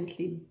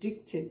permanently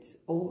dictate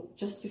or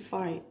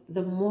justify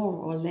the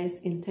more or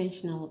less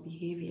intentional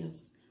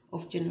behaviors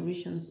of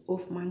generations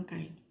of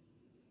mankind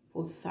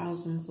for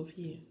thousands of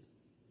years.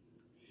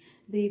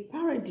 The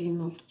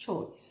paradigm of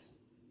choice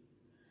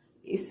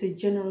is a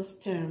generous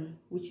term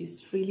which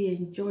is freely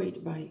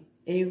enjoyed by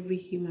every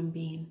human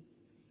being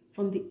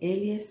from the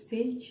earliest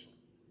stage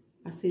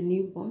as a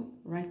newborn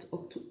right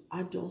up to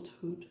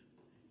adulthood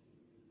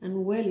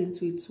and well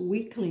into its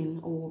weakling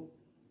or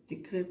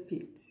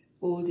decrepit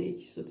old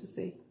age, so to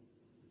say.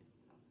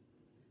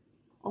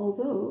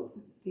 Although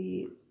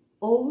the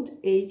old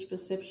age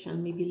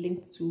perception may be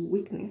linked to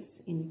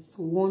weakness in its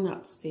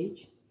worn-out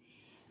stage,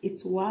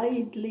 it's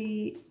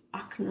widely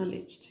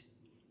acknowledged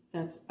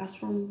that as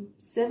from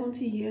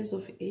 70 years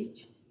of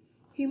age,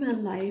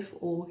 human life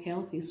or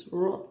health is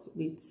wrought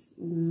with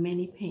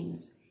many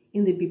pains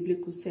in the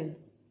biblical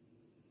sense.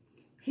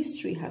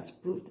 History has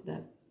proved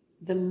that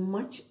the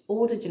much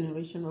older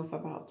generation of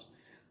about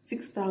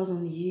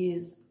 6,000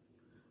 years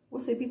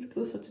was a bit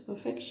closer to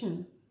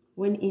perfection,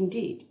 when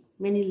indeed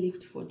many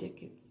lived for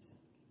decades.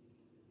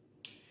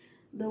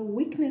 The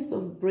weakness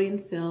of brain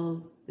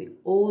cells, the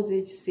old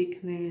age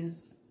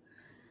sickness,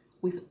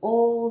 with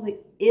all the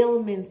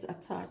ailments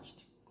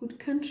attached, could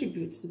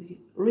contribute to the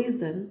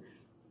reason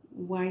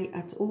why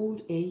at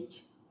old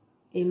age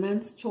a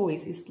man's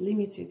choice is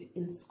limited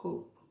in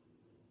scope.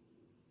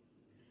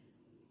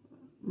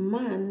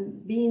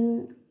 Man,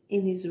 being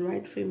in his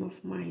right frame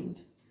of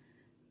mind,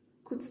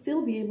 could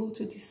still be able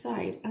to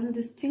decide and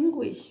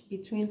distinguish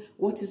between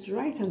what is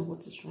right and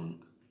what is wrong.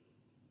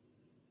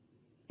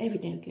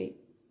 Evidently,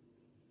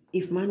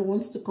 if man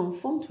wants to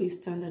conform to a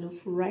standard of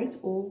right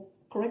or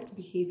correct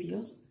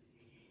behaviors,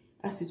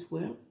 as it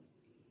were,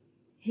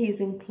 he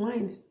is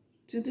inclined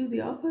to do the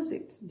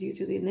opposite due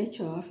to the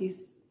nature of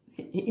his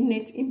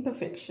innate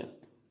imperfection.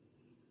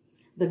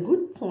 The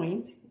good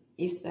point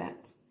is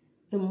that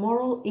the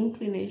moral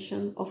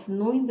inclination of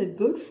knowing the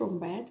good from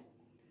bad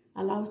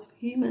allows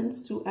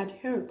humans to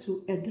adhere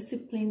to a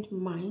disciplined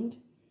mind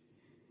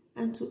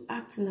and to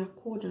act in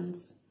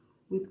accordance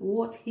with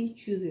what he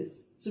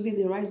chooses to be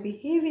the right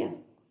behavior.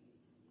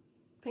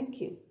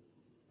 Thank you.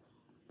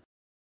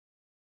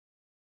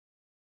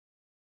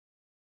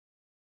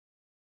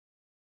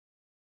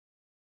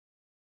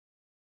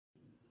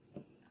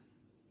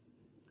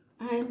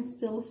 I'm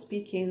still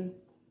speaking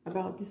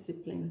about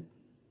discipline,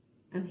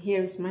 and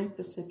here's my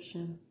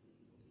perception.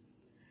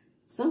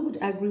 Some would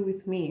agree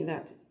with me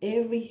that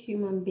every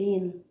human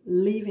being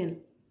living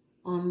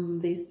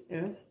on this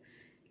earth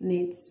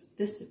needs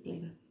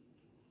discipline.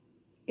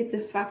 It's a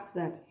fact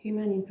that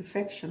human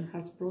imperfection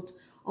has brought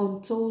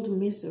untold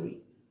misery,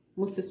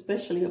 most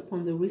especially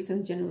upon the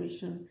recent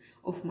generation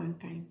of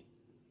mankind.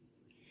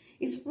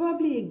 It's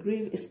probably a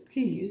grave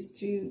excuse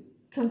to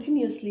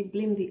continuously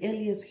blame the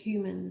earliest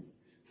humans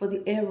for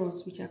the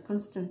errors which are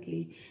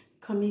constantly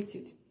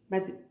committed by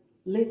the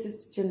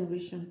latest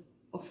generation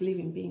of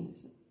living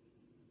beings.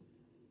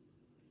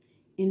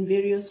 In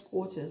various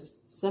quarters,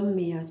 some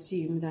may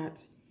assume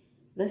that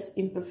this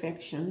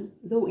imperfection,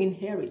 though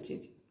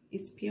inherited,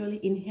 is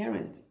purely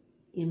inherent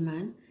in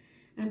man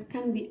and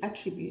can be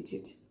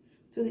attributed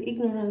to the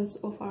ignorance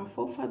of our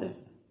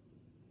forefathers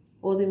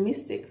or the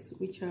mistakes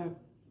which are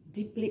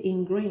deeply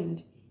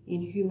ingrained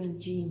in human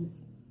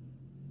genes.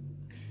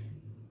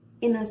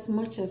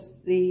 Inasmuch as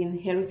the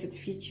inherited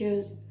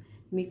features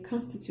may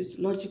constitute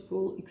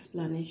logical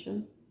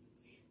explanation,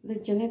 the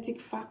genetic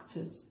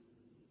factors,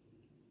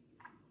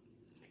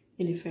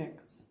 in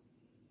effect,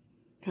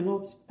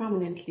 cannot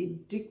permanently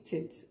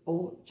dictate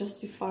or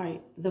justify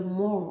the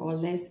more or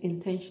less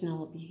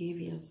intentional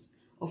behaviors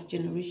of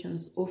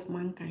generations of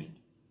mankind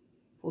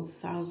for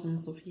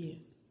thousands of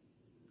years.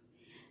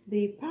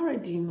 The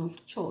paradigm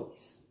of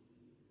choice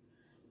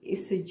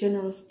is a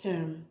generous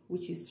term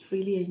which is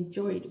freely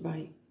enjoyed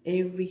by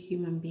every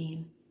human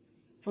being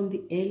from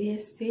the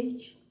earliest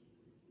stage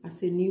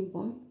as a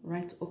newborn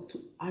right up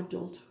to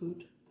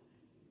adulthood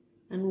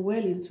and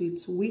well into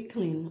its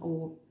weakling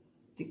or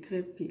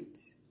decrepit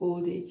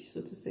old age, so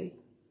to say.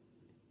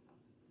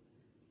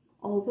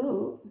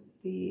 Although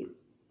the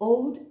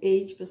old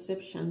age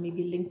perception may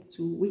be linked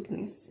to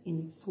weakness in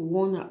its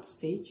worn-out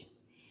stage,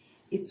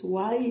 it's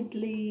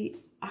widely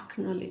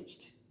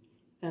acknowledged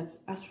that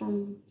as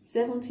from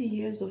 70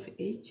 years of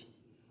age,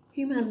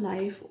 human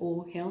life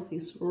or health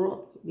is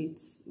wrought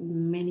with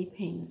many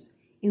pains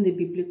in the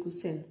biblical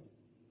sense.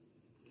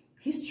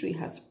 History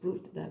has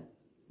proved that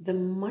the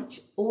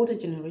much older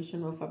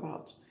generation of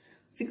about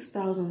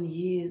 6,000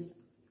 years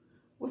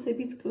was a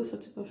bit closer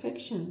to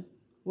perfection,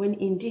 when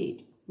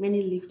indeed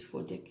many lived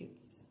for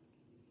decades.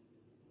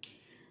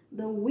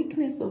 The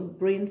weakness of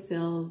brain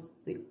cells,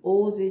 the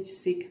old age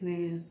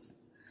sickness,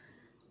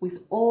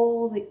 with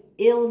all the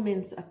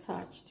ailments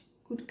attached,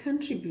 could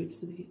contribute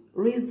to the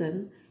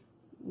reason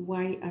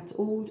why at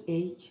old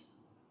age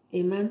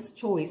a man's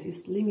choice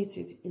is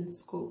limited in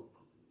scope.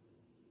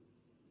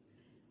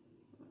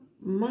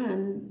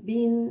 Man,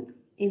 being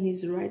in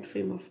his right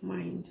frame of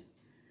mind,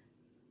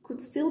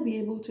 could still be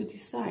able to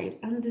decide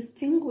and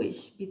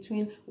distinguish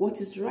between what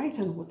is right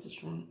and what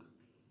is wrong.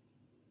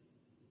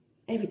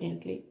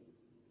 Evidently,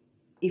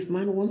 if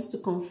man wants to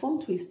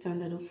conform to a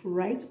standard of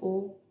right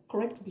or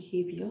correct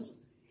behaviors,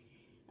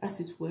 as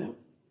it were,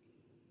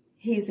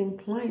 he is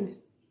inclined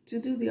to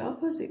do the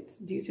opposite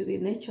due to the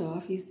nature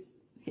of his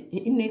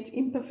innate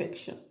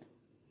imperfection.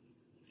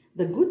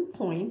 The good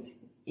point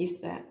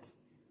is that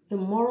the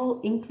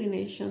moral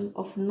inclination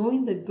of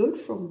knowing the good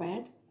from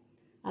bad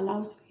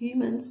allows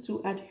humans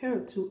to adhere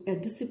to a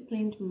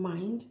disciplined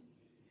mind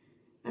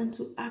and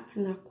to act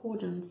in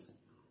accordance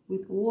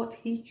with what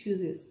he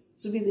chooses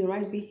to be the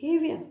right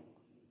behavior.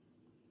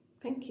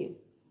 Thank you.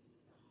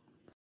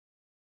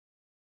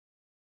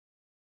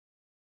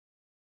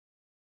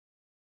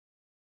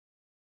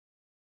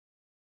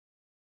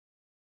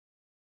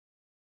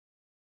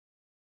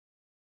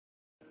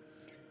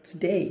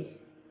 Today,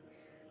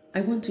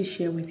 I want to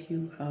share with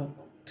you how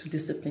to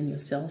discipline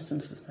yourselves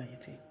in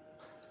society.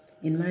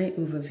 In my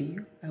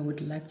overview, I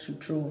would like to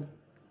draw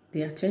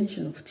the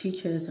attention of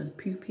teachers and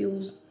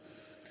pupils,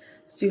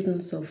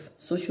 students of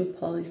social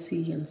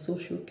policy and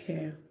social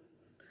care,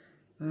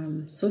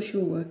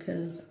 social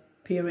workers,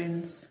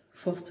 parents,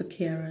 foster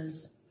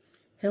carers,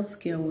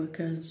 healthcare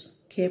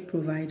workers, care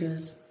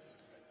providers,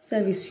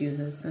 service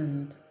users,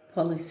 and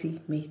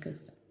policy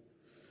makers.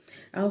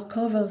 I'll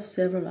cover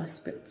several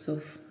aspects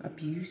of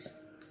abuse,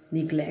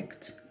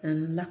 neglect,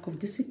 and lack of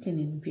discipline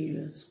in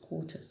various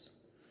quarters.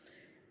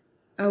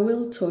 I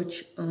will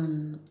touch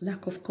on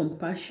lack of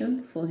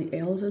compassion for the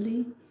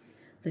elderly,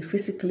 the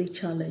physically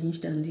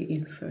challenged, and the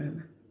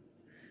infirm,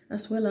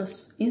 as well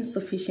as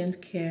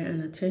insufficient care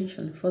and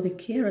attention for the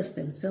carers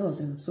themselves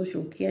in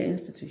social care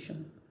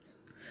institutions.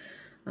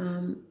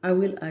 I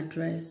will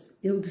address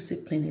ill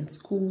discipline in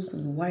schools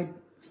and why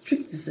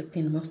strict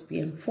discipline must be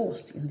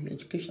enforced in the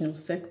educational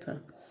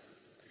sector.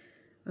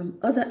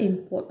 Other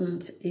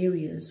important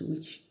areas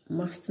which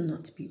must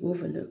not be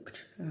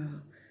overlooked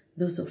are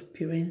those of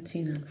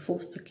parenting and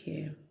foster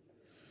care.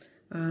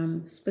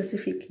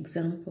 Specific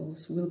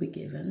examples will be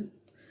given.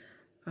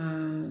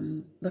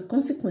 The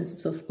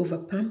consequences of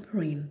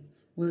over-pampering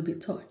will be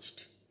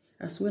touched,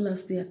 as well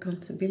as the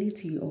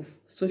accountability of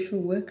social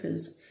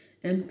workers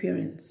and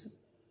parents.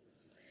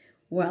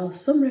 While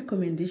some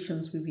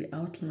recommendations will be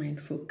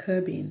outlined for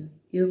curbing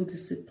ill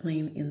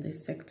discipline in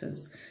these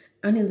sectors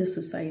and in the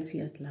society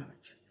at large.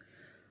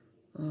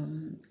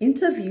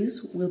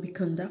 Interviews will be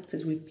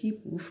conducted with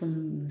people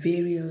from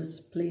various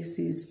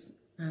places,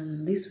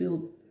 and this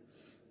will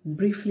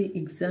briefly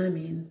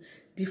examine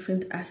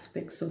different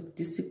aspects of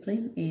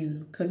discipline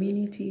in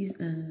communities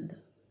and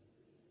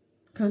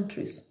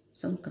countries,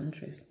 some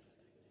countries.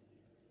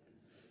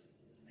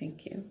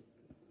 Thank you.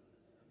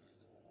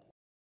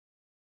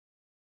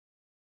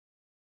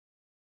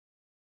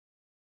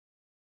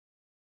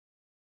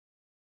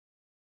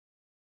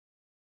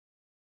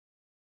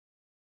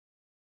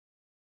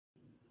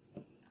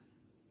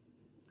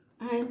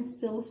 I'm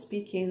still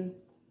speaking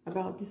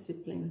about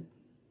discipline,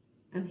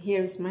 and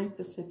here's my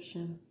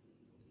perception.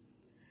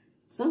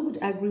 Some would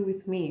agree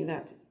with me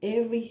that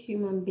every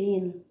human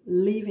being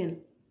living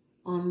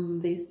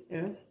on this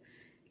earth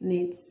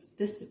needs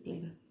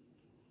discipline.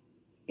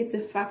 It's a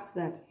fact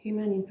that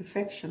human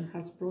imperfection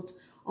has brought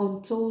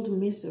untold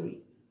misery,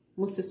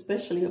 most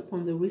especially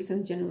upon the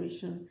recent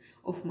generation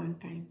of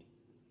mankind.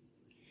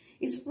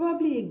 It's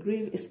probably a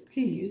grave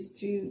excuse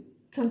to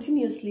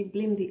continuously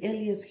blame the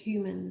earliest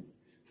humans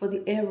for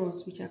the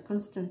errors which are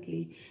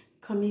constantly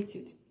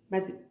committed by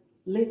the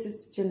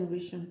latest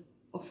generation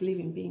of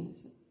living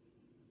beings.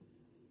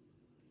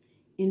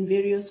 In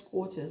various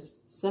quarters,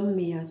 some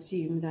may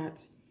assume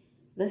that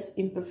this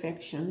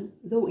imperfection,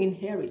 though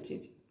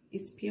inherited,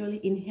 is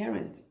purely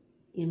inherent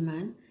in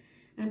man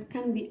and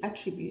can be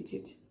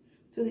attributed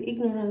to the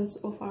ignorance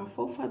of our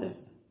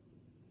forefathers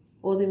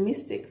or the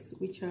mistakes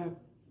which are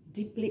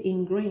deeply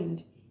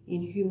ingrained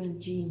in human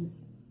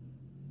genes.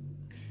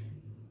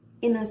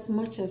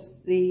 Inasmuch as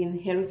the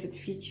inherited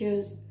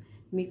features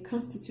may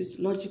constitute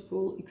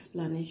logical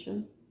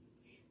explanation,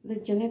 the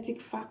genetic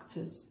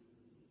factors,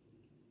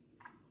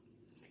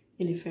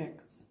 in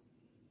effect,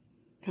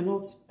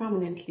 cannot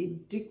permanently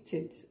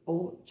dictate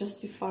or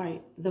justify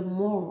the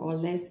more or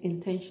less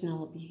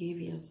intentional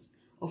behaviors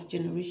of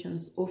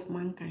generations of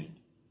mankind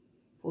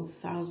for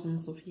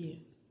thousands of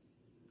years.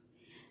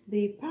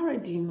 The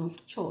paradigm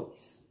of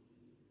choice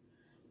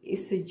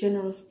is a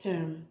generous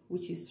term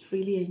which is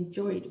freely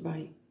enjoyed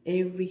by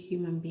every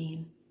human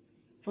being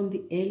from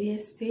the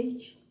earliest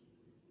stage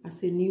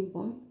as a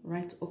newborn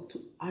right up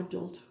to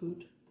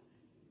adulthood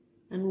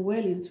and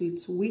well into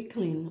its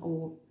weakling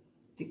or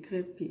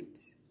decrepit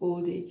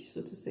old age,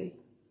 so to say.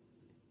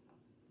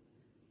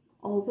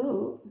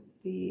 Although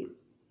the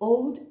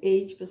old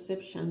age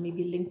perception may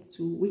be linked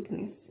to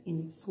weakness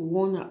in its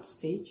worn-out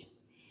stage,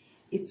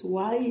 it's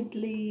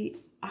widely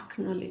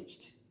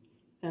acknowledged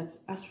that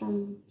as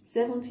from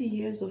 70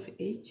 years of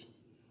age,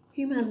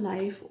 human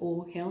life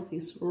or health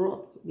is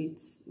wrought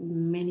with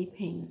many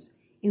pains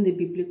in the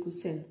biblical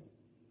sense.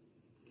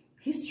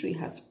 History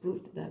has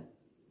proved that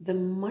the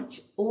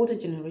much older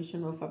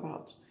generation of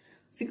about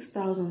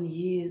 6,000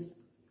 years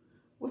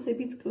was a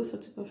bit closer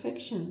to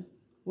perfection,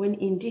 when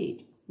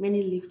indeed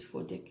many lived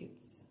for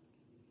decades.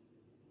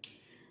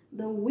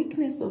 The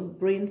weakness of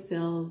brain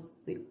cells,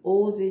 the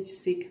old age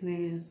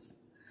sickness,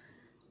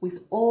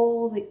 with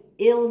all the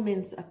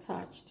ailments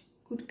attached,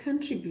 could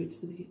contribute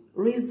to the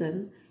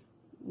reason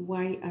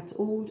why at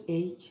old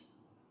age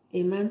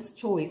a man's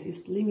choice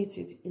is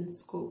limited in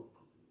scope.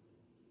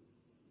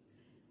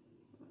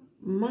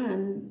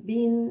 Man,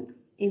 being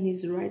in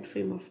his right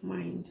frame of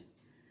mind,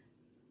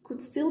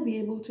 could still be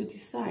able to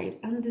decide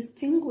and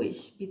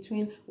distinguish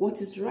between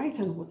what is right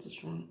and what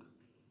is wrong.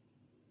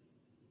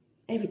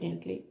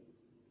 Evidently,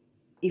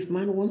 if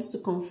man wants to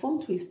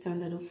conform to a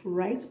standard of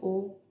right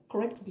or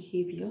correct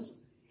behaviors,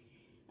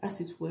 as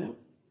it were,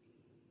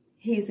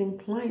 he is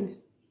inclined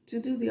to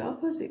do the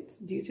opposite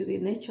due to the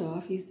nature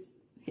of his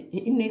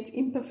innate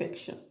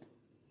imperfection.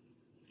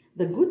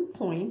 The good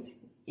point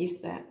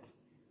is that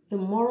the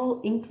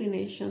moral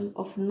inclination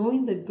of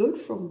knowing the good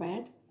from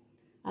bad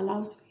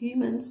allows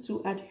humans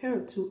to adhere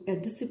to a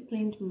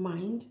disciplined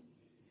mind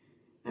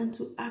and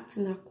to act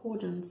in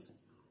accordance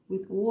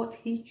with what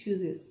he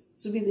chooses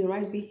to be the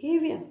right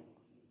behavior.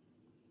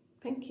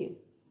 Thank you.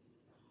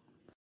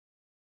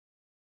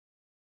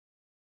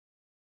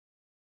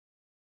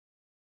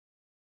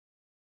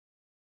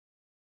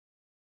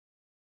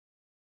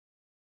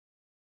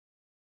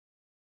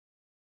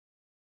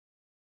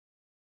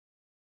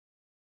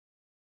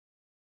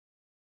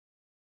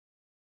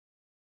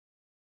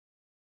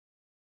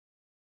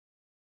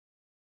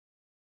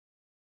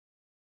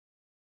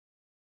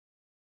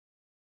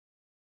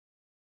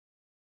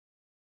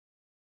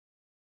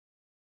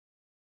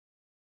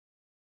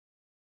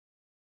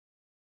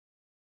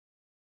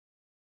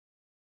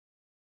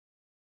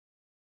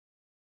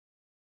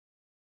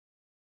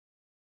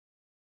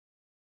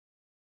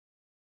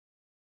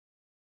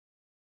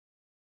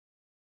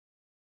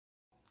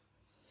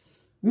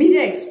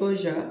 Media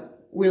exposure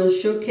will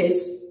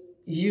showcase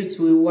you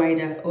to a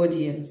wider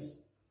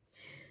audience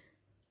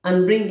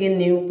and bring in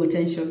new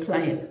potential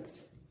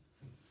clients,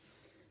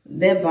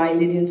 thereby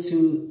leading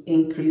to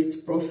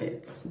increased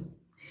profits.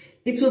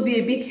 It will be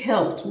a big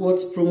help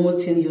towards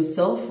promoting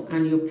yourself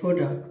and your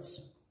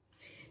products.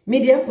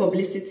 Media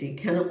publicity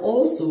can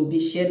also be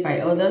shared by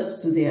others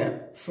to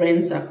their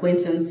friends,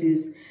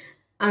 acquaintances,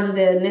 and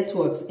their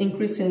networks,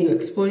 increasing your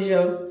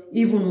exposure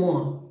even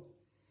more.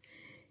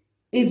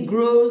 It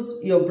grows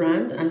your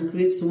brand and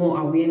creates more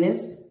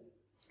awareness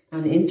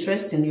and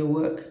interest in your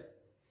work.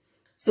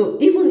 So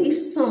even if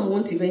some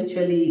won't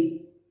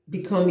eventually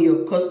become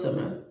your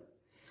customers,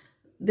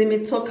 they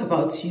may talk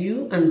about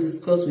you and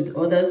discuss with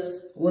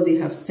others what they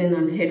have seen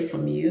and heard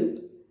from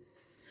you,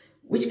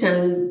 which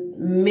can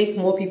make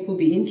more people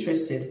be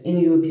interested in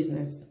your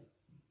business.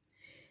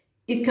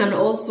 It can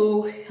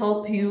also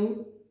help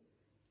you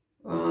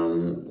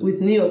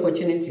with new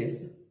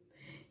opportunities.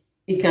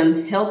 It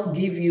can help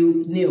give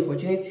you new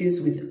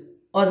opportunities with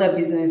other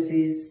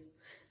businesses,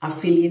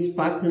 affiliate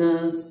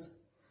partners,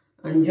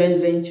 and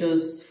joint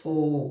ventures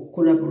for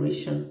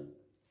collaboration.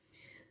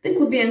 They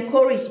could be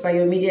encouraged by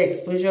your media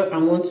exposure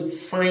and want to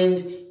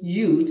find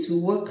you to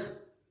work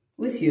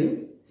with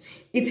you.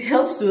 It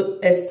helps to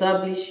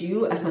establish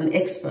you as an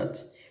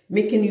expert,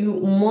 making you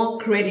more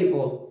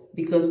credible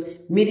because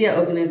media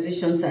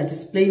organizations are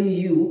displaying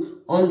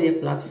you on their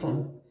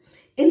platform.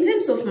 In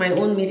terms of my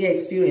own media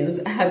experience,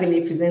 I have been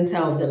a presenter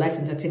of the Light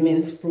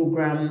Entertainment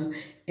program,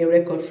 A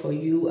Record for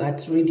You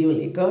at Radio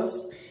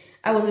Lagos.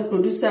 I was a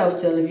producer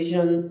of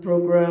television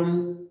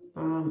program,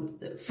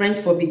 French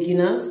for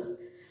Beginners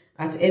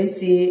at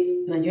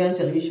NCA, Nigerian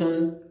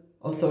Television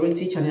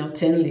Authority, Channel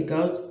 10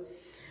 Lagos.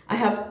 I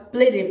have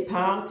played a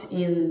part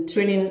in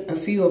training a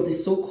few of the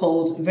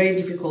so-called very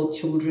difficult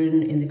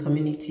children in the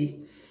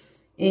community.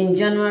 In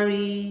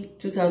January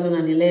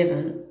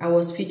 2011, I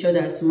was featured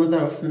as Mother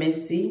of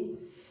Mercy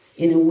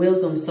in a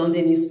Wales on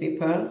Sunday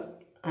newspaper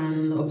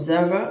and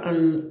Observer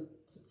and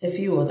a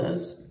few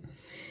others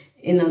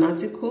in an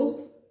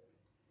article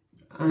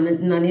and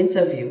in an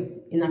interview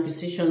in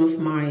appreciation of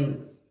my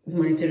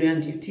humanitarian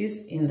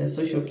duties in the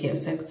social care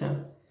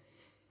sector.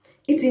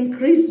 It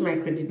increased my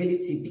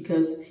credibility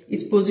because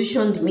it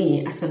positioned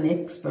me as an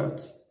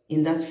expert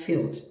in that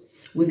field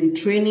with the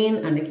training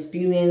and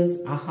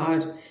experience I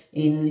had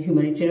in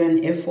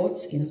humanitarian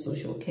efforts in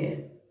social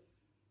care.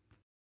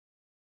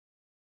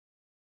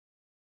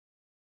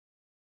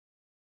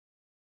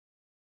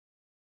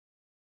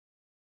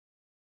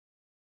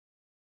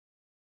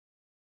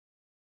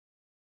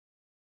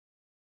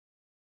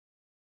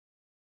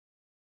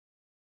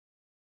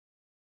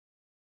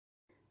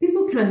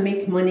 People can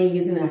make money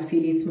using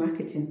affiliate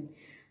marketing.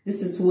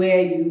 This is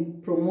where you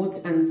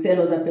promote and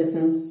sell other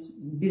person's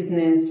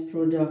business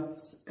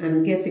products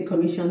and get a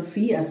commission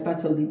fee as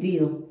part of the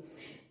deal.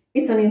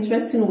 It's an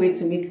interesting way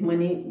to make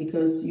money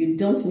because you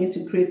don't need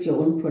to create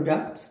your own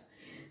product,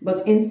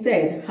 but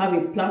instead have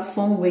a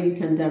platform where you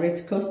can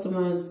direct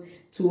customers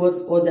towards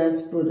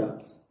others'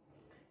 products.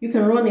 You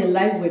can run a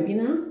live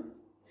webinar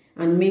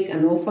and make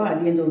an offer at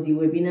the end of the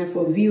webinar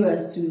for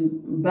viewers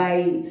to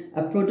buy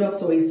a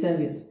product or a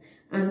service,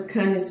 and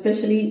can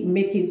especially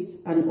make it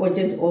an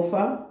urgent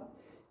offer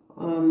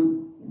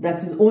that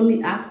is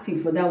only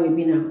active for that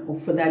webinar or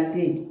for that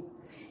day.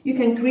 You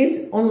can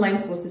create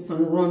online courses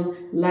and run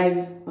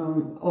live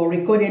or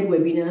recorded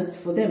webinars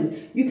for them.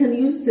 You can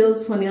use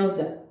sales funnels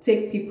that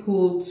take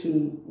people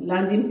to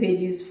landing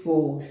pages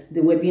for the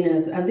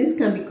webinars, and this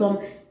can become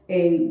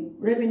a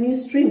revenue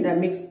stream that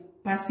makes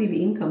passive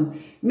income,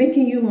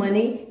 making you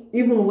money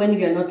even when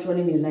you are not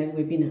running a live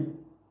webinar.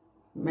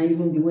 It might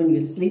even be when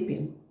you're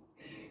sleeping.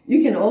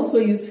 You can also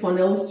use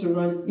funnels to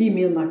run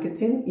email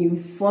marketing,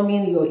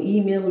 informing your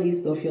email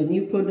list of your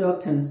new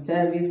product and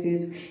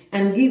services,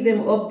 and give them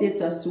updates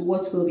as to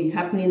what will be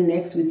happening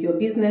next with your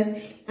business,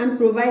 and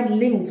provide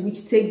links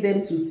which take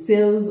them to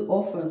sales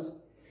offers.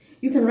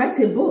 You can write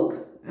a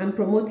book and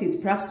promote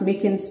it, perhaps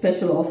making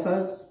special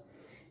offers,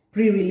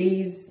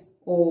 pre-release,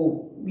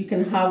 or you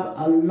can have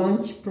a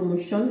launch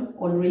promotion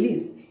on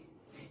release.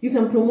 You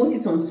can promote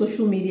it on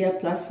social media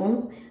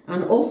platforms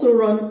and also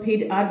run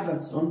paid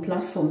adverts on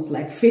platforms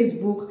like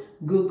Facebook,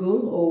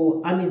 Google,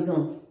 or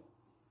Amazon.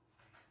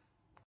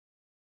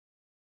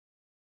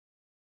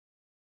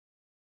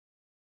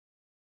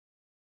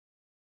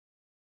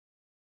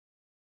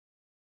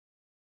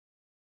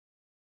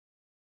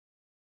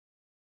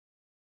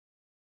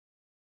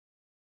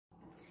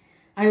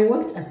 I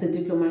worked as a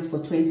diplomat for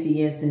 20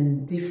 years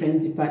in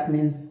different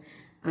departments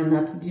and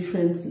at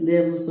different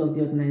levels of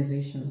the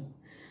organizations.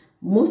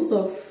 Most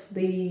of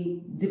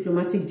the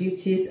diplomatic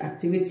duties,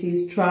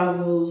 activities,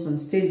 travels, and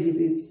state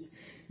visits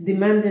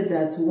demanded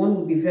that one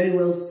would be very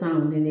well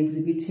sound in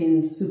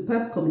exhibiting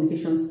superb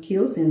communication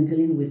skills in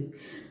dealing with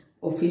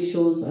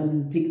officials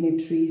and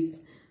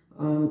dignitaries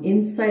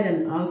inside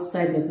and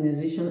outside the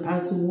organization,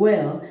 as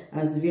well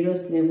as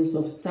various levels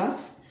of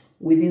staff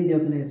within the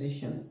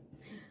organizations.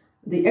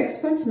 The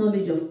expert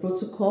knowledge of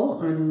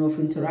protocol and of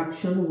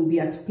interaction will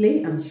be at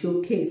play and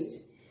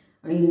showcased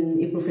in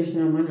a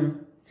professional manner.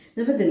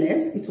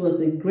 Nevertheless, it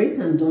was a great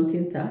and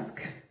daunting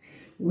task,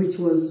 which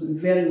was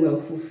very well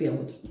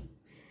fulfilled.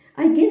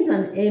 I gained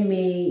an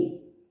MA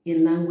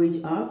in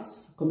Language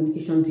Arts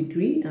Communication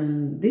degree,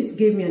 and this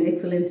gave me an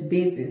excellent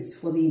basis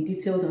for the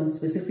detailed and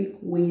specific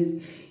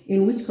ways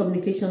in which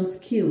communication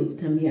skills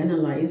can be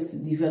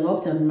analyzed,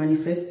 developed, and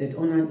manifested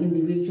on an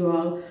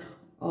individual,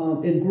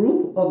 a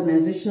group,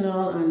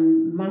 organizational,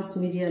 and mass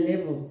media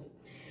levels.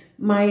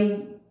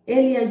 My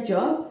earlier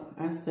job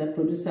as a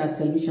producer at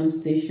a television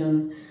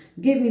station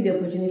gave me the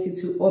opportunity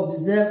to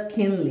observe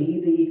keenly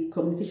the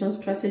communication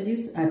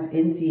strategies at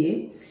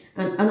NTA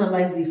and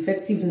analyze the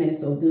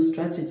effectiveness of those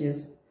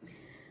strategies.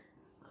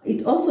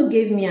 It also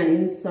gave me an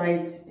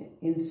insight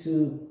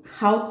into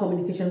how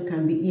communication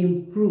can be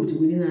improved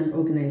within an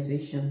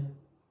organization.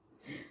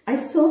 I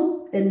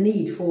saw a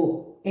need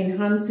for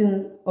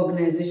enhancing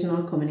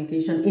organizational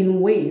communication in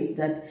ways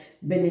that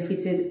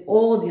benefited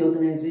all the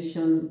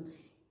organization,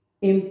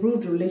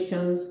 improved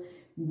relations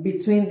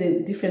between the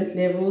different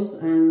levels,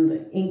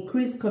 and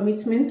increased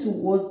commitment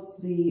towards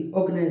the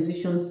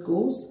organization's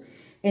goals,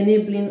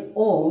 enabling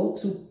all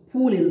to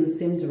pull in the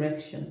same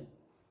direction.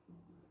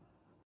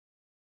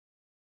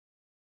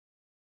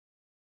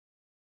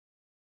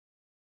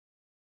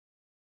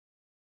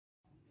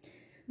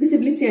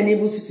 Visibility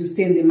enables you to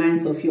stay in the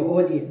minds of your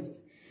audience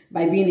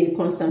by being a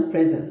constant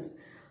presence.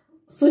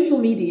 Social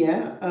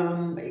media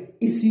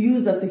is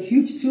used as a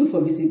huge tool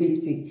for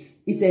visibility.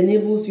 It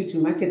enables you to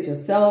market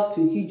yourself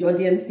to huge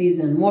audiences,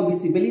 and more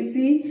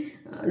visibility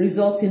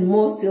results in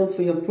more sales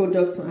for your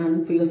products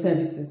and for your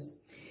services.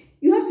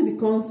 You have to be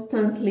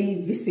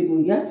constantly visible.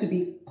 You have to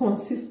be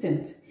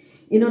consistent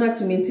in order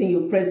to maintain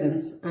your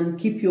presence and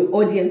keep your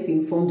audience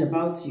informed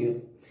about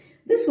you.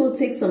 This will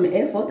take some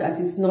effort, as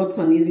it's not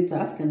an easy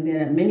task, and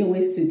there are many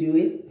ways to do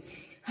it.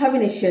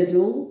 Having a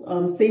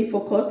schedule, staying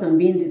focused and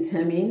being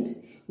determined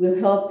will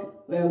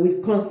help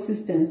with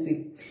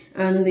consistency,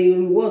 and the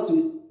rewards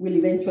will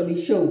eventually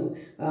show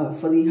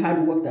for the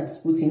hard work that's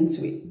put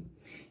into it.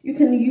 You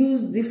can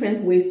use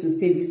different ways to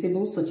stay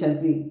visible, such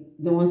as the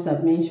ones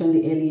I've mentioned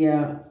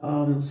earlier,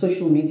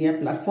 social media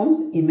platforms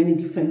in many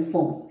different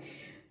forms.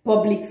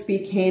 Public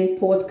speaking,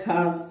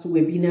 podcasts,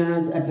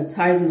 webinars,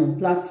 advertising on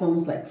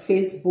platforms like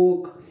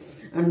Facebook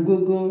and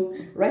Google,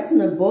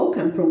 writing a book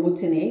and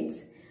promoting it,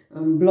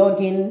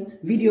 blogging,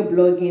 video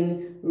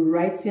blogging,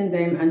 writing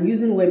them, and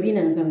using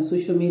webinars and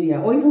social media,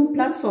 or even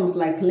platforms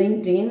like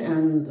LinkedIn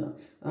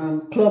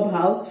and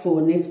Clubhouse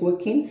for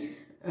networking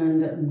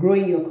and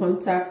growing your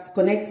contacts,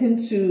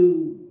 connecting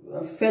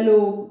to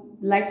fellow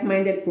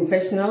like-minded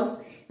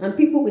professionals and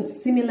people with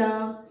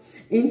similar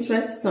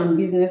interests and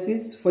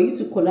businesses for you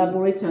to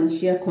collaborate and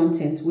share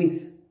content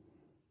with.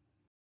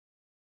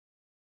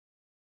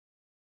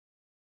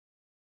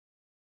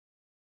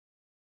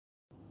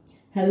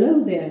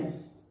 Hello there.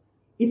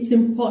 It's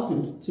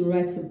important to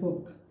write a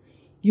book.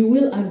 You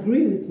will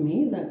agree with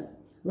me that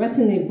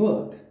writing a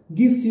book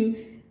gives you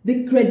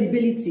the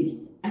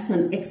credibility as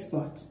an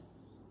expert.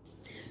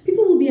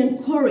 People will be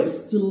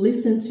encouraged to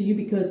listen to you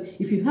because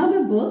if you have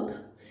a book,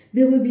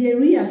 they will be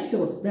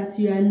reassured that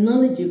you are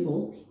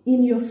knowledgeable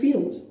in your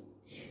field.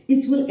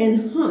 It will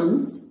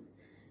enhance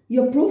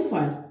your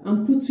profile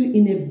and put you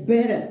in a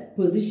better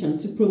position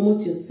to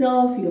promote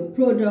yourself, your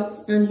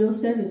products, and your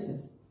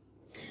services.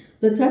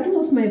 The title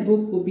of my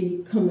book will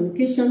be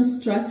Communication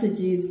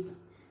Strategies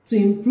to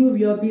Improve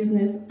Your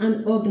Business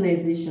and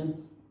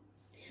Organization.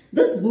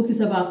 This book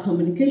is about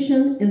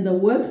communication in the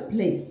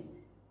workplace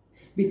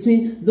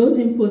between those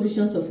in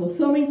positions of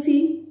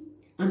authority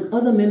and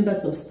other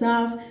members of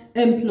staff,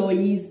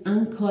 employees,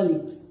 and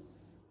colleagues.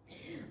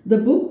 The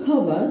book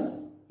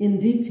covers in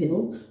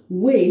detail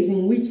ways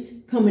in which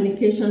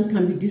communication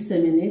can be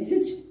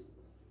disseminated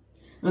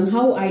and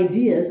how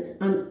ideas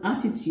and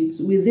attitudes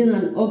within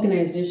an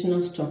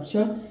organizational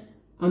structure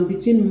and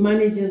between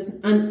managers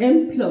and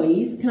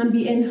employees can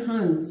be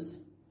enhanced.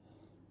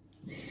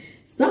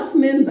 Staff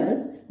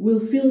members will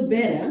feel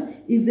better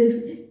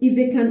if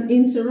they can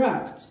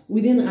interact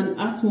within an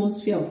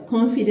atmosphere of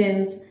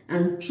confidence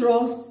and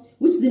trust,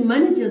 which the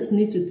managers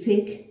need to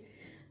take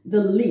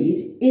the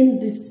lead in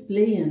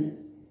displaying.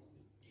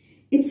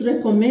 It's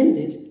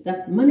recommended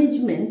that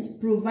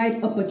management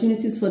provide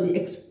opportunities for the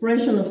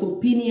expression of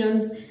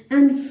opinions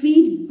and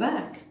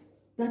feedback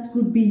that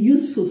could be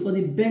useful for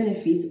the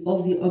benefit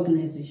of the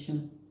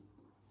organization.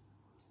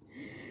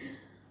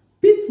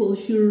 People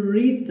should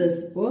read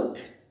this book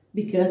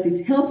because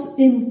it helps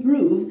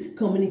improve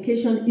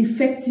communication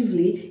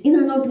effectively in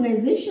an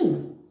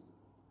organization.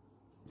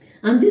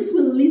 And this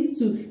will lead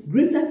to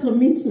greater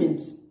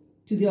commitment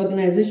to the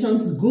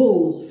organization's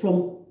goals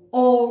from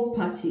all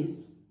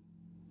parties.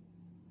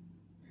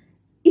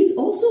 It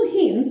also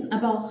hints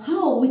about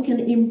how we can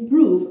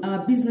improve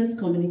our business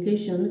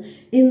communication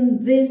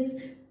in this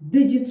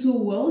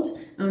digital world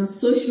and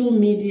social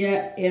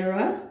media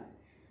era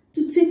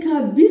to take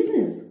our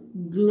business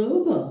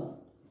global.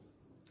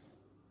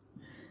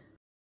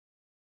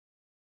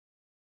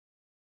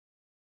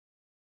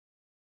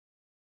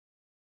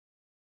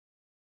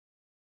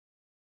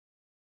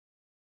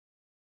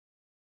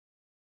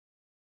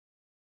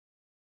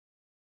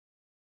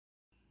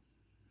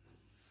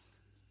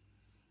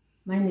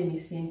 My name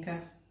is Yinka,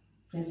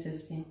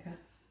 Princess Yinka.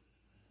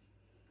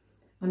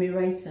 I'm a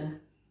writer.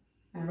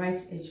 I write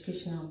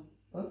educational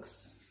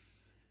books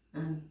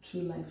and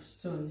true life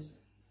stories.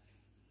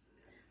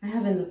 I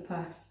have in the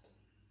past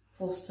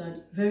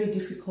fostered very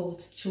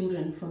difficult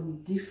children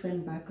from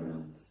different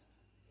backgrounds.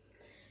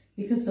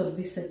 Because of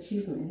this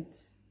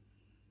achievement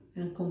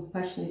and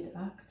compassionate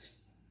act,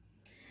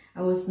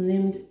 I was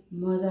named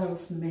Mother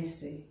of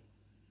Mercy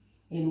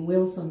in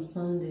Wales on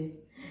Sunday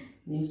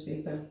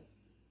newspaper.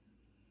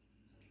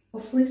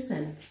 Of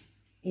recent,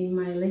 in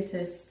my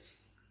latest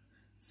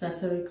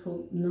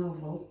satirical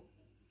novel,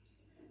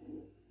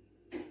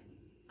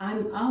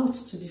 I'm out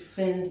to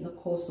defend the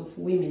cause of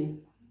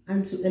women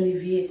and to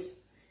alleviate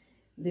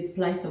the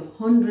plight of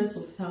hundreds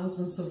of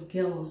thousands of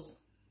girls,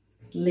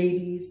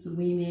 ladies,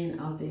 women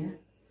out there,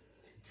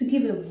 to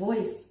give a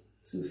voice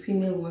to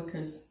female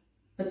workers,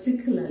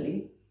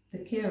 particularly the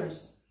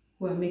carers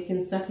who are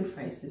making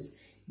sacrifices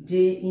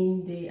day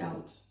in, day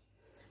out,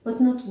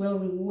 but not well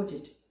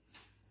rewarded,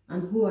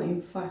 and who are in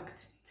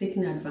fact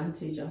taken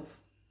advantage of.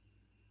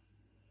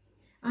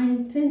 I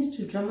intend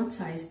to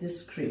dramatize this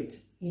script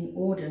in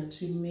order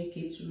to make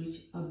it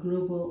reach a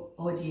global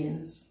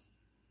audience.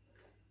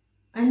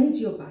 I need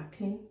your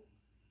backing,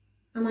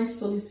 and I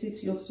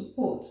solicit your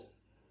support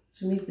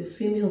to make the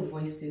female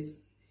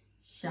voices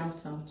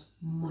shout out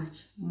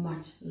much,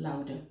 much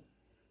louder.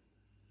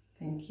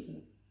 Thank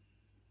you.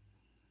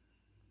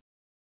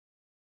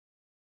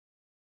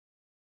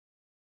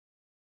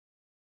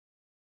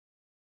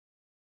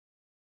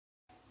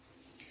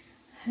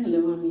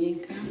 Hello, I'm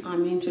Yinka.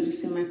 I'm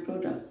introducing my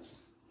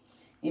products.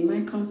 In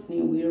my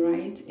company, we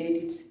write,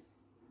 edit,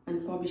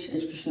 and publish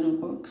educational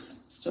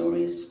books,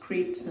 stories,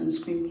 scripts, and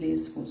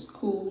screenplays for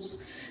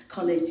schools,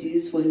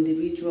 colleges, for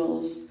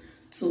individuals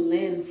to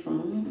learn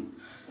from,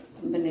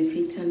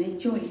 benefit, and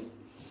enjoy.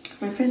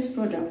 My first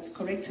product,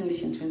 Correct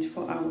English in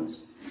 24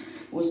 Hours,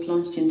 was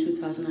launched in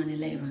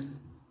 2011.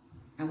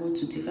 I want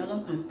to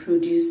develop and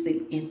produce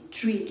the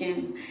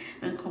intriguing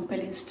and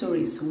compelling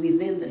stories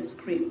within the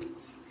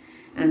scripts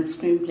and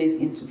screenplays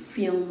into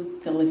films,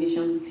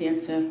 television,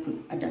 theater,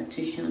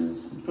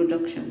 adaptations, and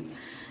production.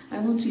 I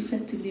want to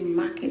effectively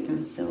market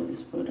and sell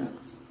these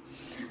products.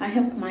 I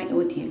help my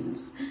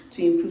audience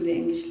to improve their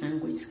English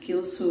language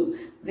skills so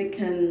they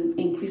can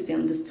increase their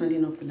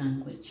understanding of the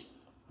language.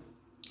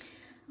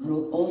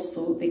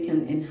 Also, they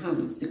can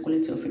enhance the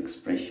quality of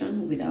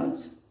expression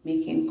without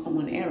making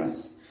common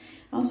errors.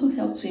 I also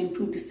help to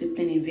improve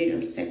discipline in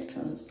various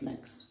sectors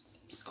like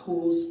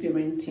schools,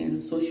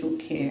 parenting, social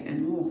care,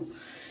 and more.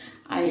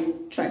 I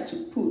try to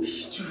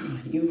push to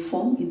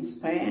inform,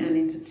 inspire, and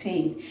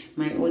entertain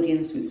my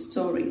audience with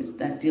stories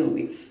that deal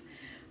with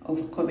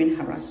overcoming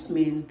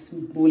harassment,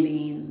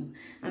 bullying,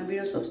 and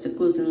various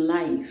obstacles in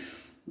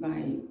life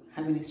by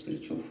having a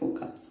spiritual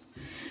focus.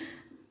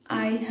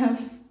 I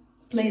have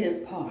played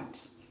a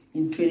part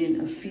in training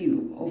a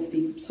few of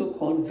the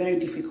so-called very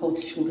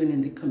difficult children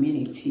in the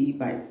community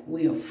by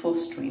way of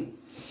fostering.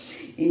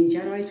 In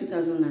January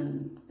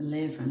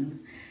 2011,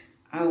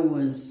 I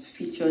was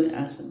featured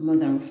as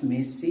Mother of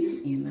Mercy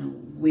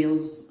in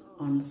Wales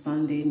on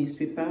Sunday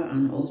newspaper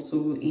and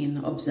also in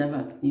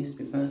Observer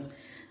newspapers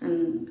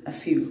and a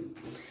few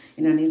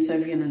in an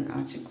interview and an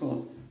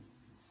article.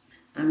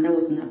 And that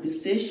was an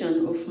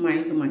appreciation of my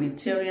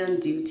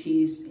humanitarian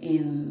duties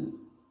in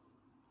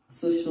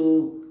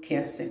social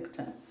care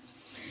sector.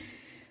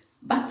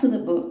 Back to the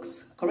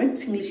books.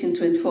 Correct English in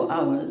 24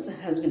 Hours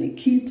has been a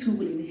key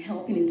tool in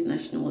helping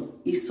international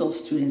ESOL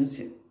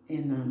students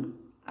in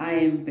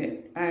IIM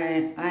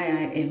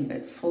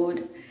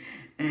Bedford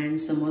and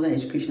some other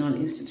educational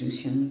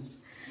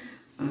institutions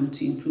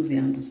to improve their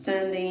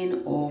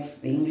understanding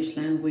of the English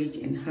language,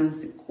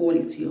 enhance the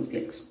quality of the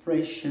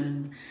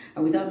expression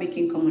without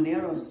making common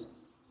errors,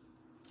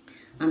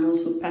 and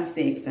also pass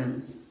the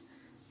exams.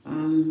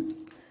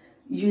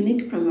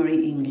 Unique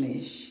Primary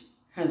English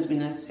has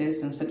been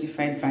assessed and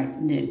certified by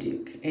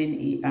NERDC,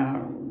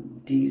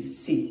 N-E-R-D-C.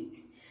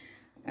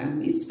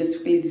 It's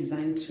specifically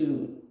designed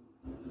to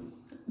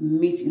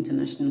meet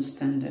international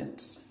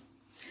standards.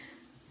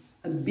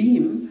 A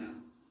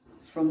beam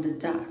from the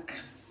dark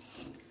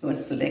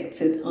was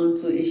selected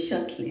onto a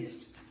short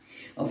list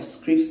of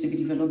scripts to be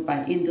developed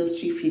by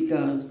industry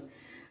figures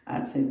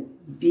at a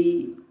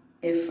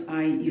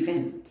BFI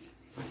event.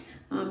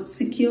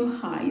 Secure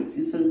Heights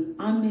is an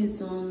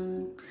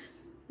Amazon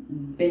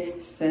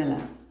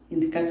bestseller in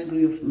the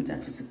category of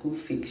metaphysical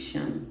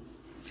fiction.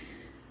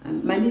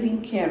 My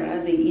Living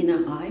Carer, The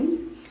Inner Eye,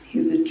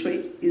 is the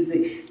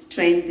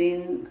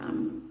trending,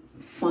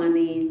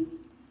 funny,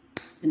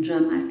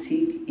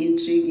 dramatic,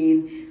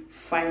 intriguing,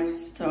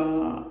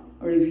 5-star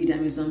reviewed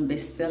Amazon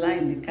bestseller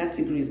in the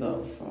categories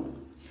of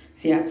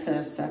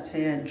theater,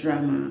 satire,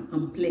 drama,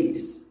 and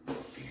plays.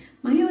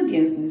 My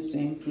audience needs to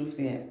improve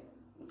their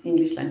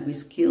English language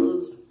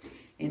skills,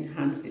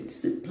 enhance their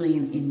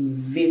discipline in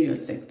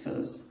various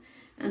sectors,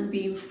 and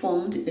be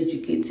informed,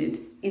 educated,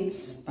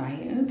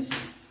 inspired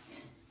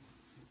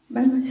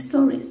by my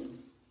stories.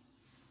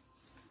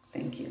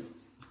 Thank you.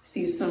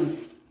 See you soon.